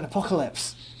about X-Men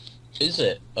Apocalypse. Is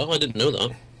it? Oh, I didn't know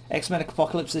that. X-Men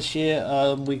Apocalypse this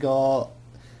year. We got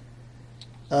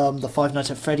the Five Nights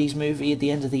at Freddy's movie at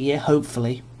the end of the year,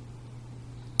 hopefully.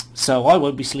 So I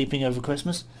won't be sleeping over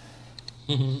Christmas.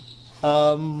 We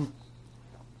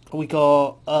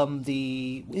got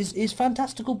is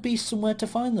Fantastical Beasts and Where to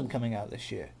Find Them coming out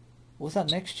this year? Or was that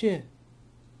next year?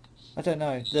 I don't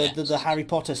know. The Harry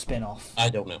Potter spin-off. I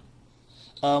don't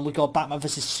know. We got Batman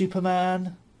vs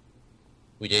Superman.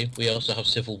 We do. We also have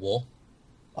Civil War.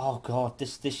 Oh god,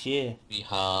 this year We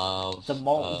have... the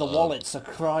wallets are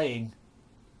crying.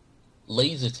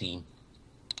 Laser Team.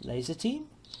 Laser Team?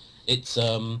 It's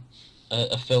a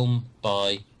film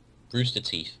by Rooster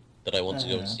Teeth that I want to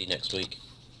go and see next week.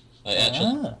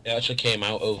 It actually came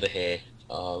out over here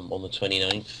on the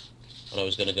 29th, and I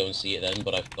was going to go and see it then,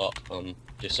 but I forgot and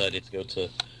decided to go to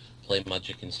play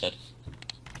Magic instead.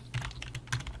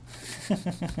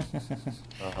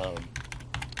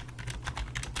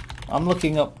 I'm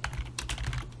looking up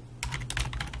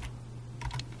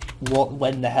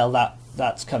when the hell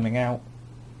that's coming out.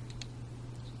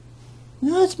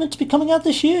 No, it's meant to be coming out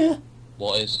this year.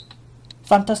 What is?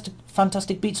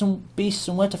 Fantastic Beasts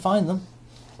and Where to Find Them.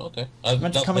 Okay.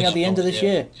 Meant to coming out the end of this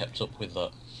year. Kept up with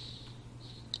that.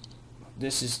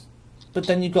 But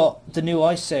then you got the new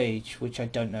Ice Age, which I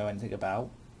don't know anything about,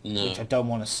 No. which I don't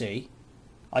want to see.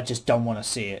 I just don't want to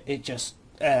see it. It just,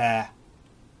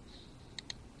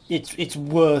 it's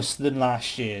worse than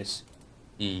last year's.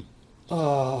 Mm.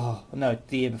 Oh no,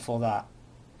 the year before that.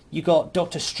 You got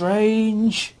Doctor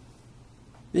Strange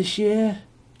this year.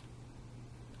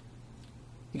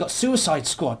 You got Suicide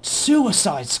Squad.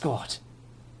 Suicide Squad.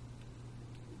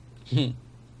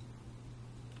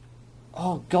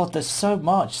 Oh God, there's so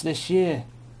much this year.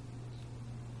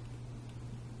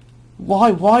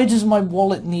 Why does my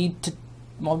wallet need to...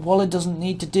 My wallet doesn't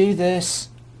need to do this.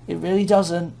 It really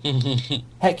doesn't.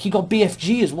 Heck, you got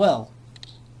BFG as well.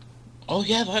 Oh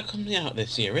yeah, that coming out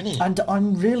this year, isn't it? And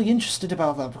I'm really interested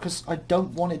about that because I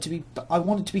don't want it to be... I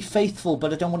want it to be faithful,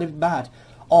 but I don't want it to be bad.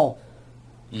 Oh.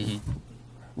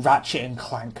 Ratchet and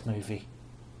Clank movie.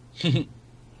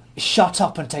 Shut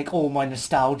up and take all my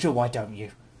nostalgia, why don't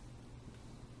you?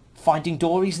 Finding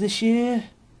Dory's this year.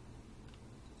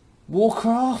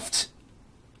 Warcraft.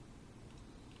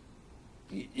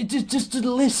 It's just a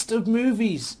list of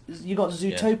movies. You got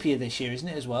Zootopia this year, isn't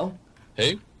it, as well?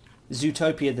 Who?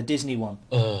 Zootopia, the Disney one.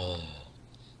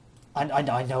 I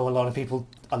know a lot of people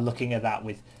are looking at that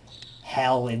with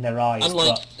hell in their eyes. I'm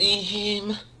like,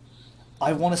 him.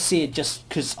 I want to see it just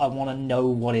because I want to know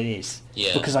what it is.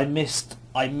 Yeah. Because I missed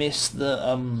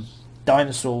the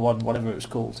dinosaur one, whatever it was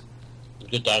called.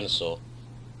 Good Dinosaur.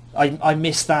 I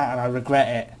missed that and I regret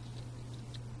it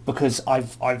because I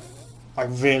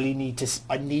really need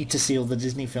to see all the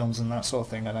Disney films and that sort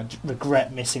of thing, and I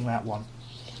regret missing that one.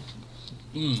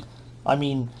 I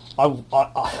mean, I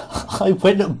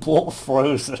went and bought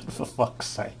Frozen for fuck's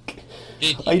sake.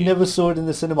 I never saw it in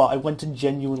the cinema. I went and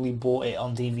genuinely bought it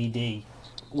on DVD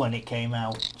when it came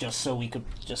out, just so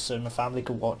my family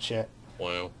could watch it.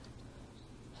 Wow.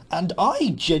 And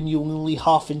I genuinely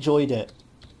half enjoyed it.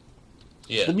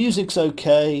 Yeah. The music's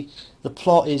okay, the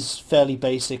plot is fairly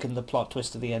basic, and the plot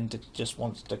twist at the end just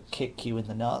wants to kick you in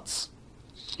the nuts.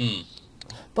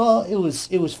 But it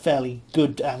was fairly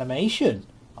good animation.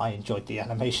 I enjoyed the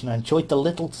animation. I enjoyed the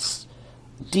little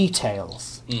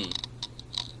details.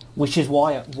 Which is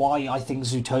why I think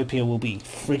Zootopia will be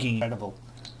frigging incredible.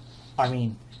 I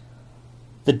mean,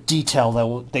 the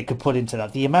detail they could put into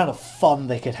that, the amount of fun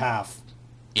they could have.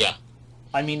 Yeah.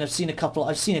 I mean, I've seen a couple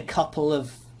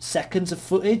of seconds of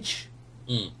footage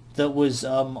that was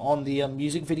on the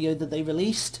music video that they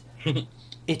released.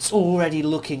 It's already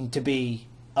looking to be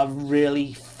a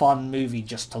really fun movie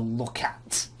just to look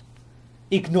at,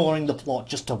 ignoring the plot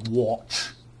just to watch.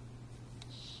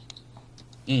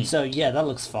 So yeah, that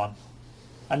looks fun.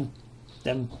 And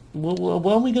then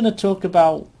weren't we going to talk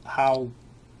about how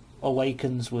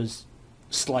Awakens was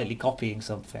slightly copying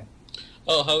something?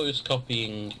 Oh, how it was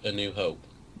copying A New Hope.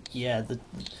 Yeah,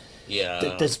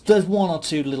 Yeah. There's one or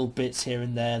two little bits here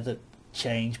and there that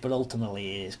change, but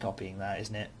ultimately it is copying that,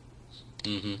 isn't it?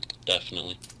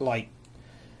 Definitely. Like,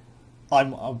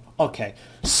 I'm okay.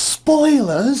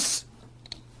 Spoilers.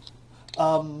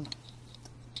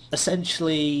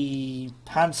 Essentially,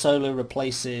 Han Solo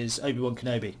replaces Obi-Wan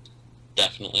Kenobi.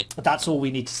 Definitely. That's all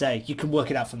we need to say. You can work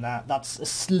it out from that.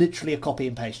 Literally a copy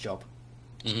and paste job.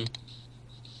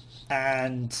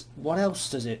 And what else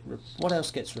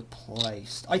gets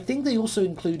replaced? I think they also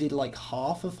included like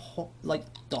half of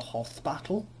the Hoth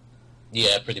battle.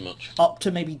 Yeah, pretty much. Up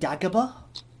to maybe Dagobah,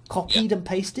 copied and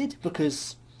pasted,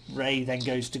 because Rey then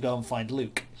goes to go and find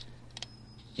Luke.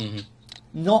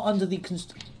 Not under the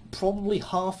probably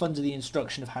half under the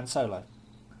instruction of Han Solo.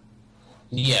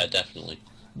 Yeah, definitely.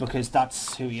 Because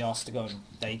that's who he asked to go, and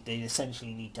they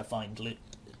essentially need to find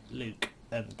Luke,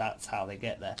 and that's how they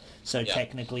get there. So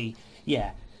technically,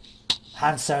 yeah,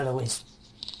 Han Solo is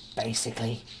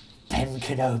basically Ben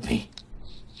Kenobi.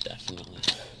 Definitely.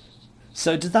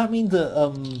 So does that mean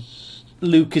that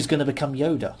Luke is going to become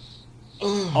Yoda?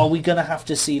 Are we going to have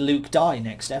to see Luke die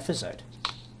next episode?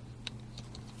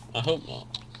 I hope not.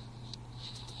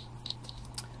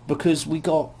 Because we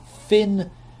got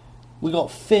Finn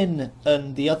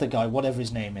and the other guy, whatever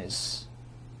his name is,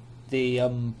 the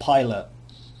pilot.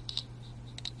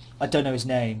 I don't know his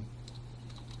name.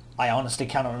 I honestly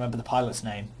cannot remember the pilot's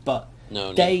name, but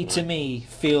to me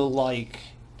feel like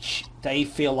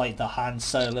the Han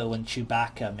Solo and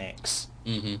Chewbacca mix.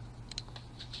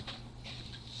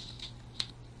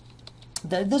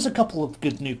 There's a couple of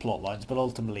good new plot lines, but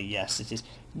ultimately, yes, it is.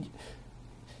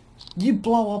 You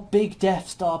blow up big Death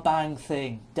Star, bang,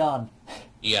 thing, done.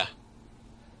 Yeah.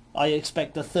 I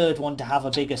expect the third one to have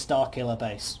a bigger Starkiller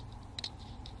base.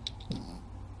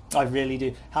 I really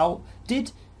do.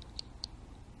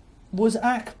 Was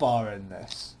Akbar in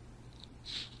this?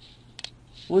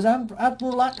 Was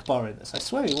Admiral Akbar in this? I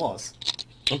swear he was.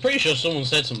 I'm pretty sure someone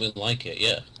said something like it,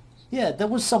 yeah. Yeah, there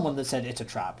was someone that said it's a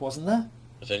trap, wasn't there?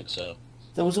 I think so.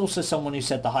 There was also someone who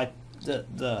said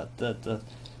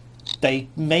they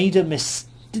made a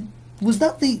was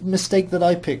that the mistake that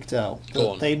I picked out?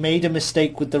 Go on. They made a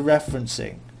mistake with the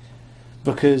referencing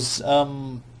because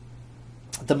the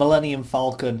Millennium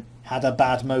Falcon had a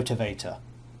bad motivator.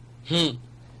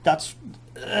 That's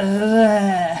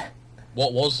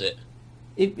What was it?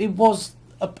 it was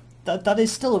that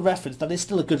is still a reference. That is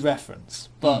still a good reference,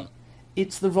 but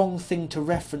it's the wrong thing to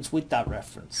reference with that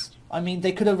reference. I mean,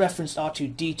 they could have referenced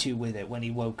R2-D2 with it when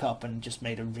he woke up and just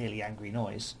made a really angry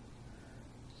noise.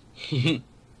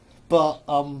 But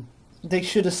they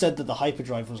should have said that the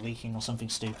hyperdrive was leaking or something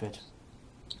stupid.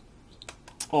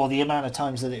 Or the amount of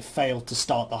times that it failed to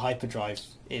start the hyperdrive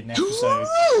in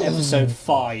episode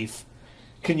 5.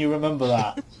 Can you remember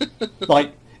that?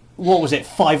 Like, what was it?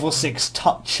 5 or 6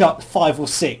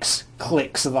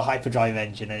 clicks of the hyperdrive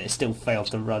engine, and it still failed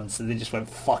to run. So they just went,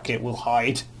 "Fuck it, we'll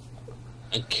hide."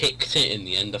 And kicked it in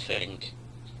the end, I think.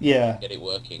 Yeah. Get it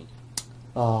working.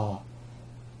 Oh.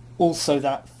 Also,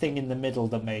 that thing in the middle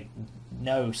that made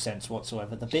no sense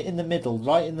whatsoever. The bit in the middle,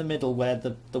 right in the middle, where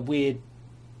the weird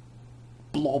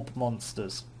blob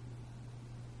monsters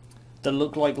that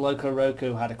look like Loco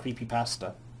Roco had a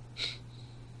creepypasta.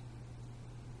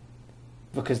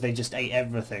 Because they just ate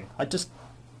everything.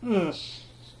 There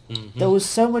was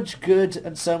so much good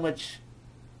and so much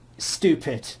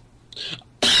stupid.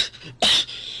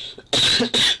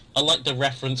 I like the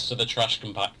reference to the trash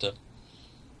compactor.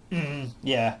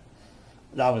 Yeah,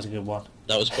 that was a good one.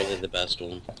 That was probably the best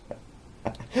one.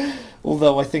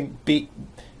 Although I think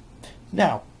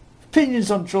Now,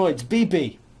 opinions on droids.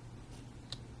 BB.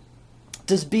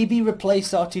 Does BB replace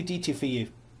R2-D2 for you?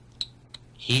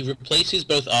 He replaces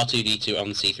both R2-D2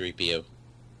 and C-3PO.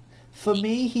 For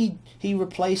me, he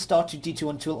replaced R2-D2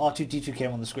 until R2-D2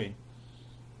 came on the screen.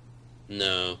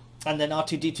 No. And then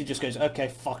R2-D2 just goes, "Okay,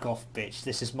 fuck off, bitch.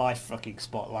 This is my fucking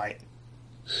spotlight."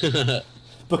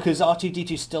 Because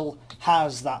R2-D2 still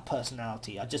has that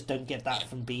personality. I just don't get that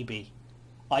from BB.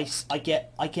 I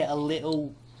get a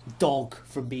little dog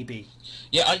from BB.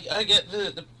 Yeah, I get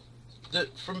the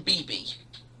from BB.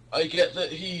 I get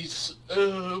that he's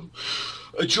a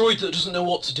droid that doesn't know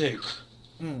what to do.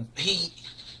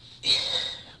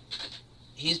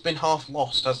 He's been half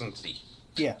lost, hasn't he?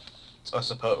 Yeah. I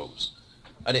suppose.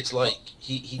 And it's like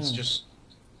he's just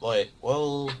like,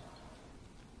 well,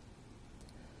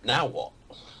 now what?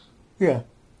 Yeah.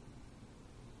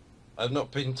 I've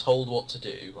not been told what to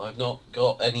do. I've not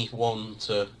got anyone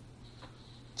to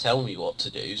tell me what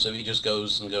to do. So he just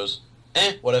goes,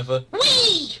 whatever.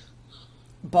 Whee!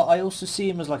 But I also see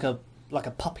him as like a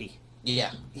puppy.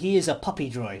 Yeah. He is a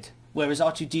puppy droid, whereas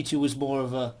R2-D2 was more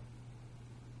of a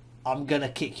 "I'm gonna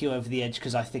kick you over the edge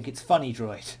because I think it's funny"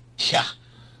 droid. Yeah,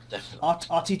 definitely.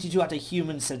 R2-D2 had a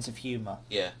human sense of humour.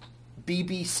 Yeah.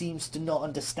 BB seems to not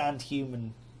understand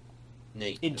human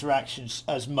Neat. interactions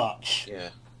as much. Yeah.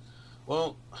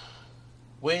 Well,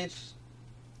 with...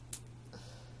 I'm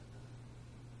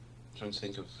trying to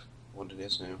think of what it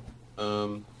is now.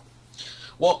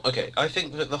 Okay, I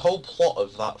think that the whole plot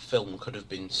of that film could have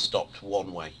been stopped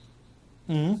one way.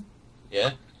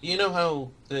 Yeah? You know how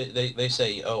they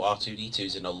say, oh,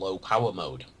 R2-D2's in a low power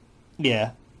mode?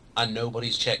 Yeah. And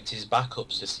nobody's checked his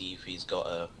backups to see if he's got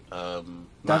a,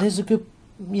 That is a good...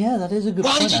 Yeah, that is a good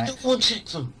Why point. did no one check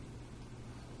them?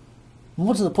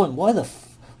 What's the point? Why the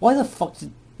fuck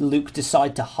did Luke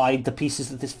decide to hide the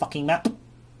pieces of this fucking map?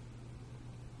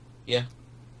 Yeah.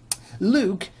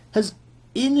 Luke has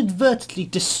inadvertently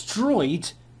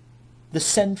destroyed the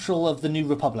central of the New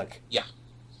Republic. Yeah.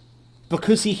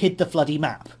 Because he hid the bloody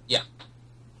map. Yeah.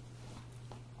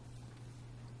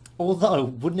 Although,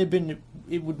 it wouldn't have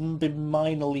been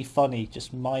minorly funny,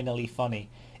 just minorly funny,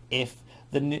 if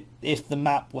the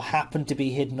map happened to be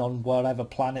hidden on whatever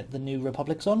planet the New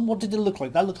Republic's on. What did it look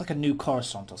like? That looked like a new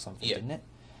Coruscant or something, didn't it?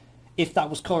 If that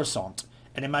was Coruscant,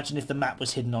 and imagine if the map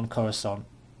was hidden on Coruscant,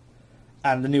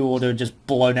 and the New Order had just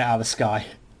blown it out of the sky.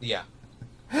 Yeah.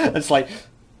 It's like,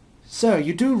 sir,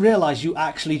 you do realise you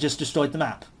actually just destroyed the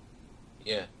map?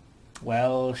 Yeah.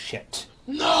 Well, shit.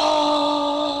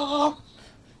 No!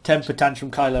 Temper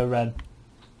tantrum Kylo Ren.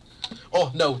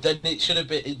 Oh no! Then it should have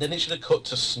been. Then it should have cut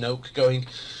to Snoke going,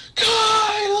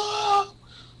 Kylo.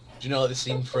 Do you know the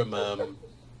scene from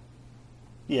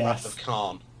Yes. Wrath of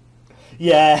Khan?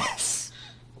 Yes.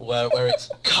 Where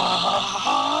it's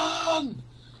Khan.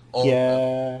 Or,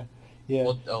 Yeah.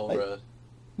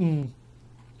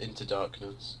 Into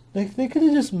Darkness. They could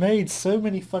have just made so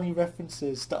many funny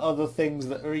references to other things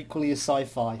that are equally as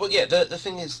sci-fi. But yeah, the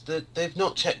thing is that they've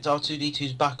not checked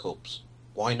R2-D2's backups.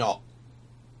 Why not?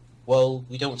 Well,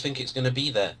 we don't think it's going to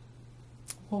be there.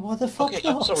 Well, why the fuck Okay,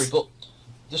 not? I'm sorry, but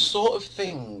the sort of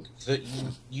thing that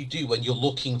you do when you're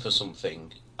looking for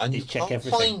something and You you check can't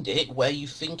everything. find it where you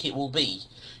think it will be,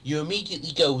 you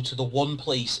immediately go to the one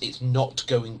place it's not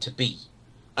going to be,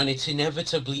 and it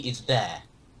inevitably is there.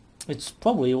 It's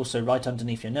probably also right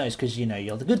underneath your nose because, you know,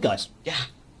 you're the good guys. Yeah.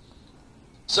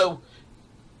 So,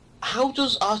 how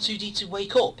does R2-D2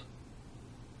 wake up?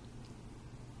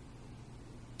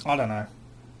 I don't know.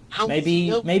 How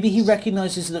Maybe he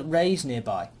recognises that Rey's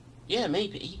nearby. Yeah,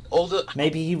 maybe. Or that...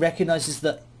 Maybe he recognises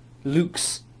that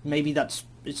Luke's... Maybe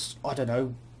it's, I don't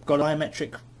know, got an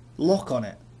biometric lock on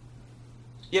it.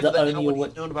 Yeah, that but then how only would he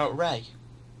have known about Rey?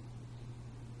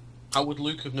 How would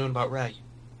Luke have known about Rey?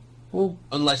 Well,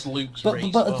 unless Luke's but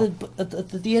Rey's but, well. at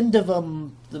the end of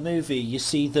the movie, you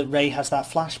see that Rey has that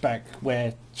flashback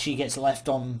where she gets left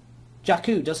on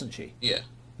Jakku, doesn't she? Yeah.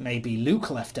 Maybe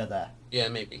Luke left her there. Yeah,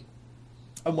 maybe.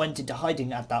 And went into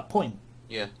hiding at that point.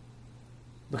 Yeah.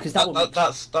 Because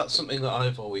that's something that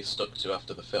I've always stuck to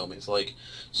after the film. It's like,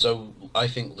 so I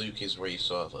think Luke is Rey's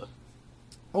father.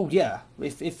 Oh yeah.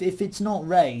 If it's not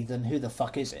Rey, then who the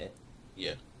fuck is it?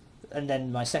 Yeah. And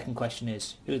then my second question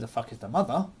is, who the fuck is the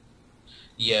mother?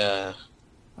 Yeah.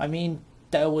 I mean,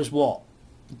 there was what?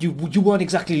 You weren't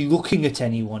exactly looking at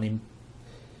anyone in...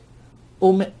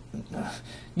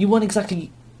 You weren't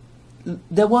exactly...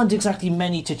 There weren't exactly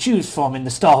many to choose from in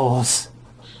the Star Wars.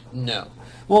 No.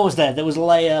 What was there? There was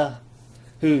Leia,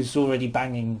 who's already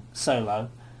banging Solo,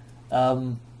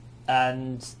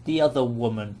 and the other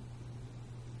woman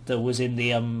that was in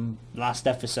the last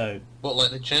episode. What, like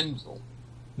the general?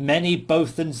 Many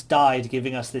Bothans died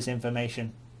giving us this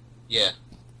information. Yeah.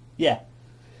 Yeah.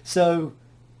 So,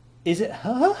 is it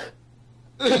her?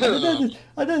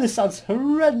 I know this sounds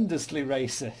horrendously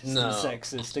racist and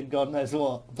sexist and God knows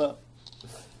what, but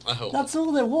I hope that's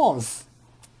all there was.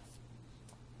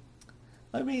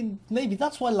 I mean, maybe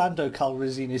that's why Lando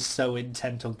Calrissian is so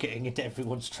intent on getting into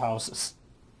everyone's trousers.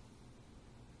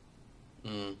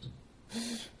 Mm.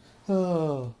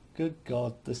 Oh, good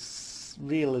God, the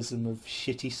realism of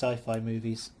shitty sci-fi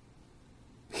movies.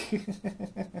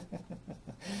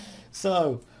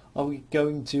 So, are we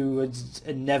going to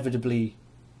inevitably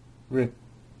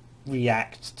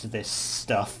react to this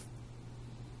stuff?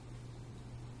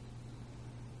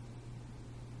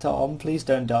 Tom, please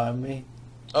don't die on me.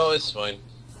 Oh, it's fine.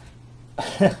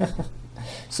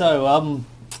 So,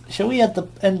 shall we end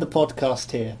the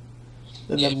podcast here?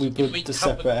 And Yeah, then we if put we the have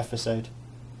separate episode.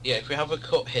 Yeah, if we have a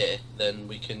cut here, then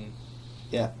we can...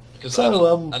 Yeah. Because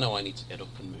So, I know I need to get up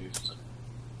and move. So.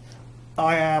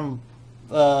 I am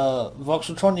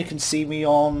VoxelTron. You can see me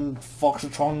on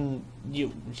VoxelTron,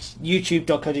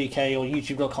 youtube.co.uk or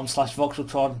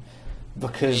youtube.com/VoxelTron,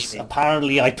 because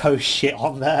apparently I post shit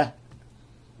on there.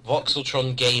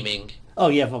 VoxelTron Gaming. Oh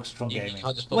yeah, VoxelTron You Gaming.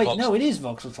 can't just put Wait, no, it is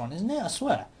VoxelTron, isn't it? I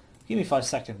swear. Give me 5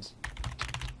 seconds.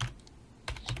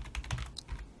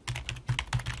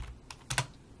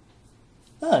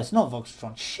 Oh, it's not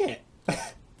VoxelTron. Shit.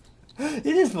 It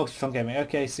is VoxelTron Gaming.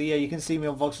 Okay, so yeah, you can see me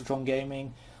on VoxelTron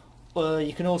Gaming.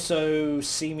 You can also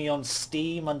see me on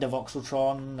Steam under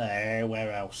VoxelTron.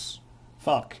 Where else?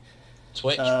 Fuck.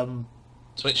 Twitch.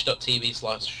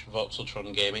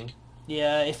 Twitch.tv/VoxelTron Gaming.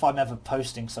 Yeah, if I'm ever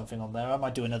posting something on there, I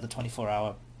might do another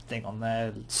 24-hour thing on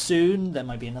there soon. There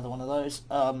might be another one of those.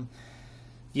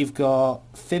 You've got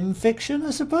Film Fiction,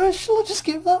 I suppose. Shall I just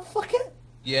give that? Fuck it.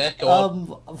 Yeah, go on.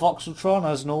 VoxelTron,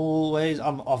 as always.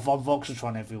 I'm on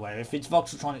VoxelTron everywhere. If it's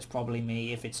VoxelTron, it's probably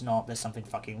me. If it's not, there's something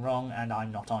fucking wrong, and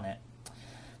I'm not on it.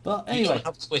 But anyway. You don't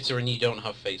have Twitter and you don't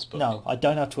have Facebook. No, I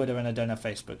don't have Twitter and I don't have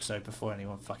Facebook, so before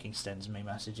anyone fucking sends me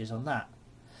messages on that.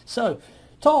 So,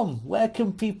 Tom, where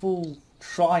can people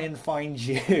try and find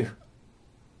you?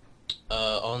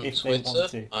 On If they want Twitter,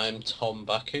 to. I'm Tom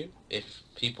Baku, if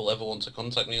people ever want to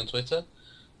contact me on Twitter.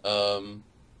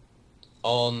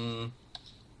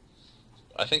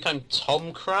 I think I'm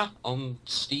Tomcra on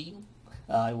Steam.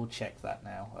 I will check that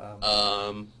now.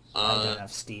 I don't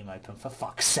have Steam open, for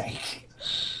fuck's sake.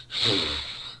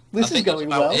 This is going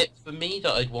that's about well. it for me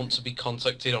that I'd want to be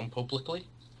contacted on publicly.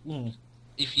 Mm.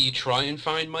 If you try and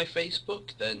find my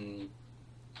Facebook, then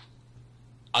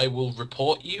I will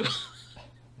report you.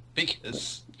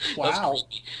 Because Wow. that's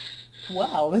creepy.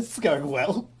 Wow, this is going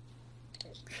well.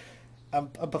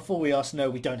 Before we ask, no,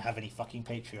 we don't have any fucking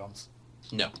Patreons.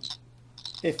 No.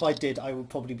 If I did, I would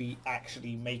probably be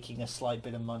actually making a slight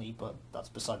bit of money, but that's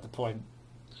beside the point.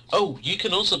 Oh, you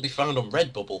can also be found on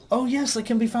Redbubble. Oh yes, I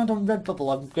can be found on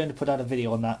Redbubble. I'm going to put out a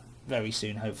video on that very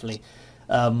soon, hopefully.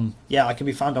 Yeah, I can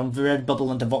be found on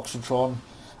Redbubble under VoxelTron.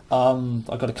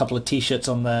 I've got a couple of t-shirts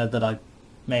on there that I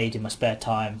made in my spare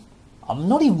time. I'm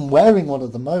not even wearing one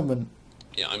at the moment.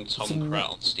 Yeah, I'm Tomcra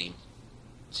on Steam.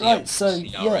 Right, so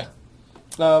yeah.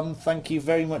 Thank you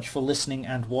very much for listening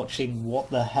and watching what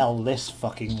the hell this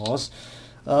fucking was.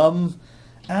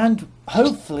 And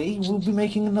hopefully we'll be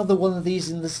making another one of these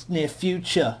in the near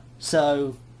future.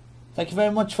 So, thank you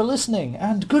very much for listening,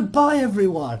 and goodbye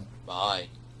everyone! Bye.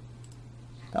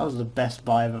 That was the best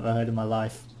bye I've ever heard in my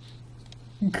life.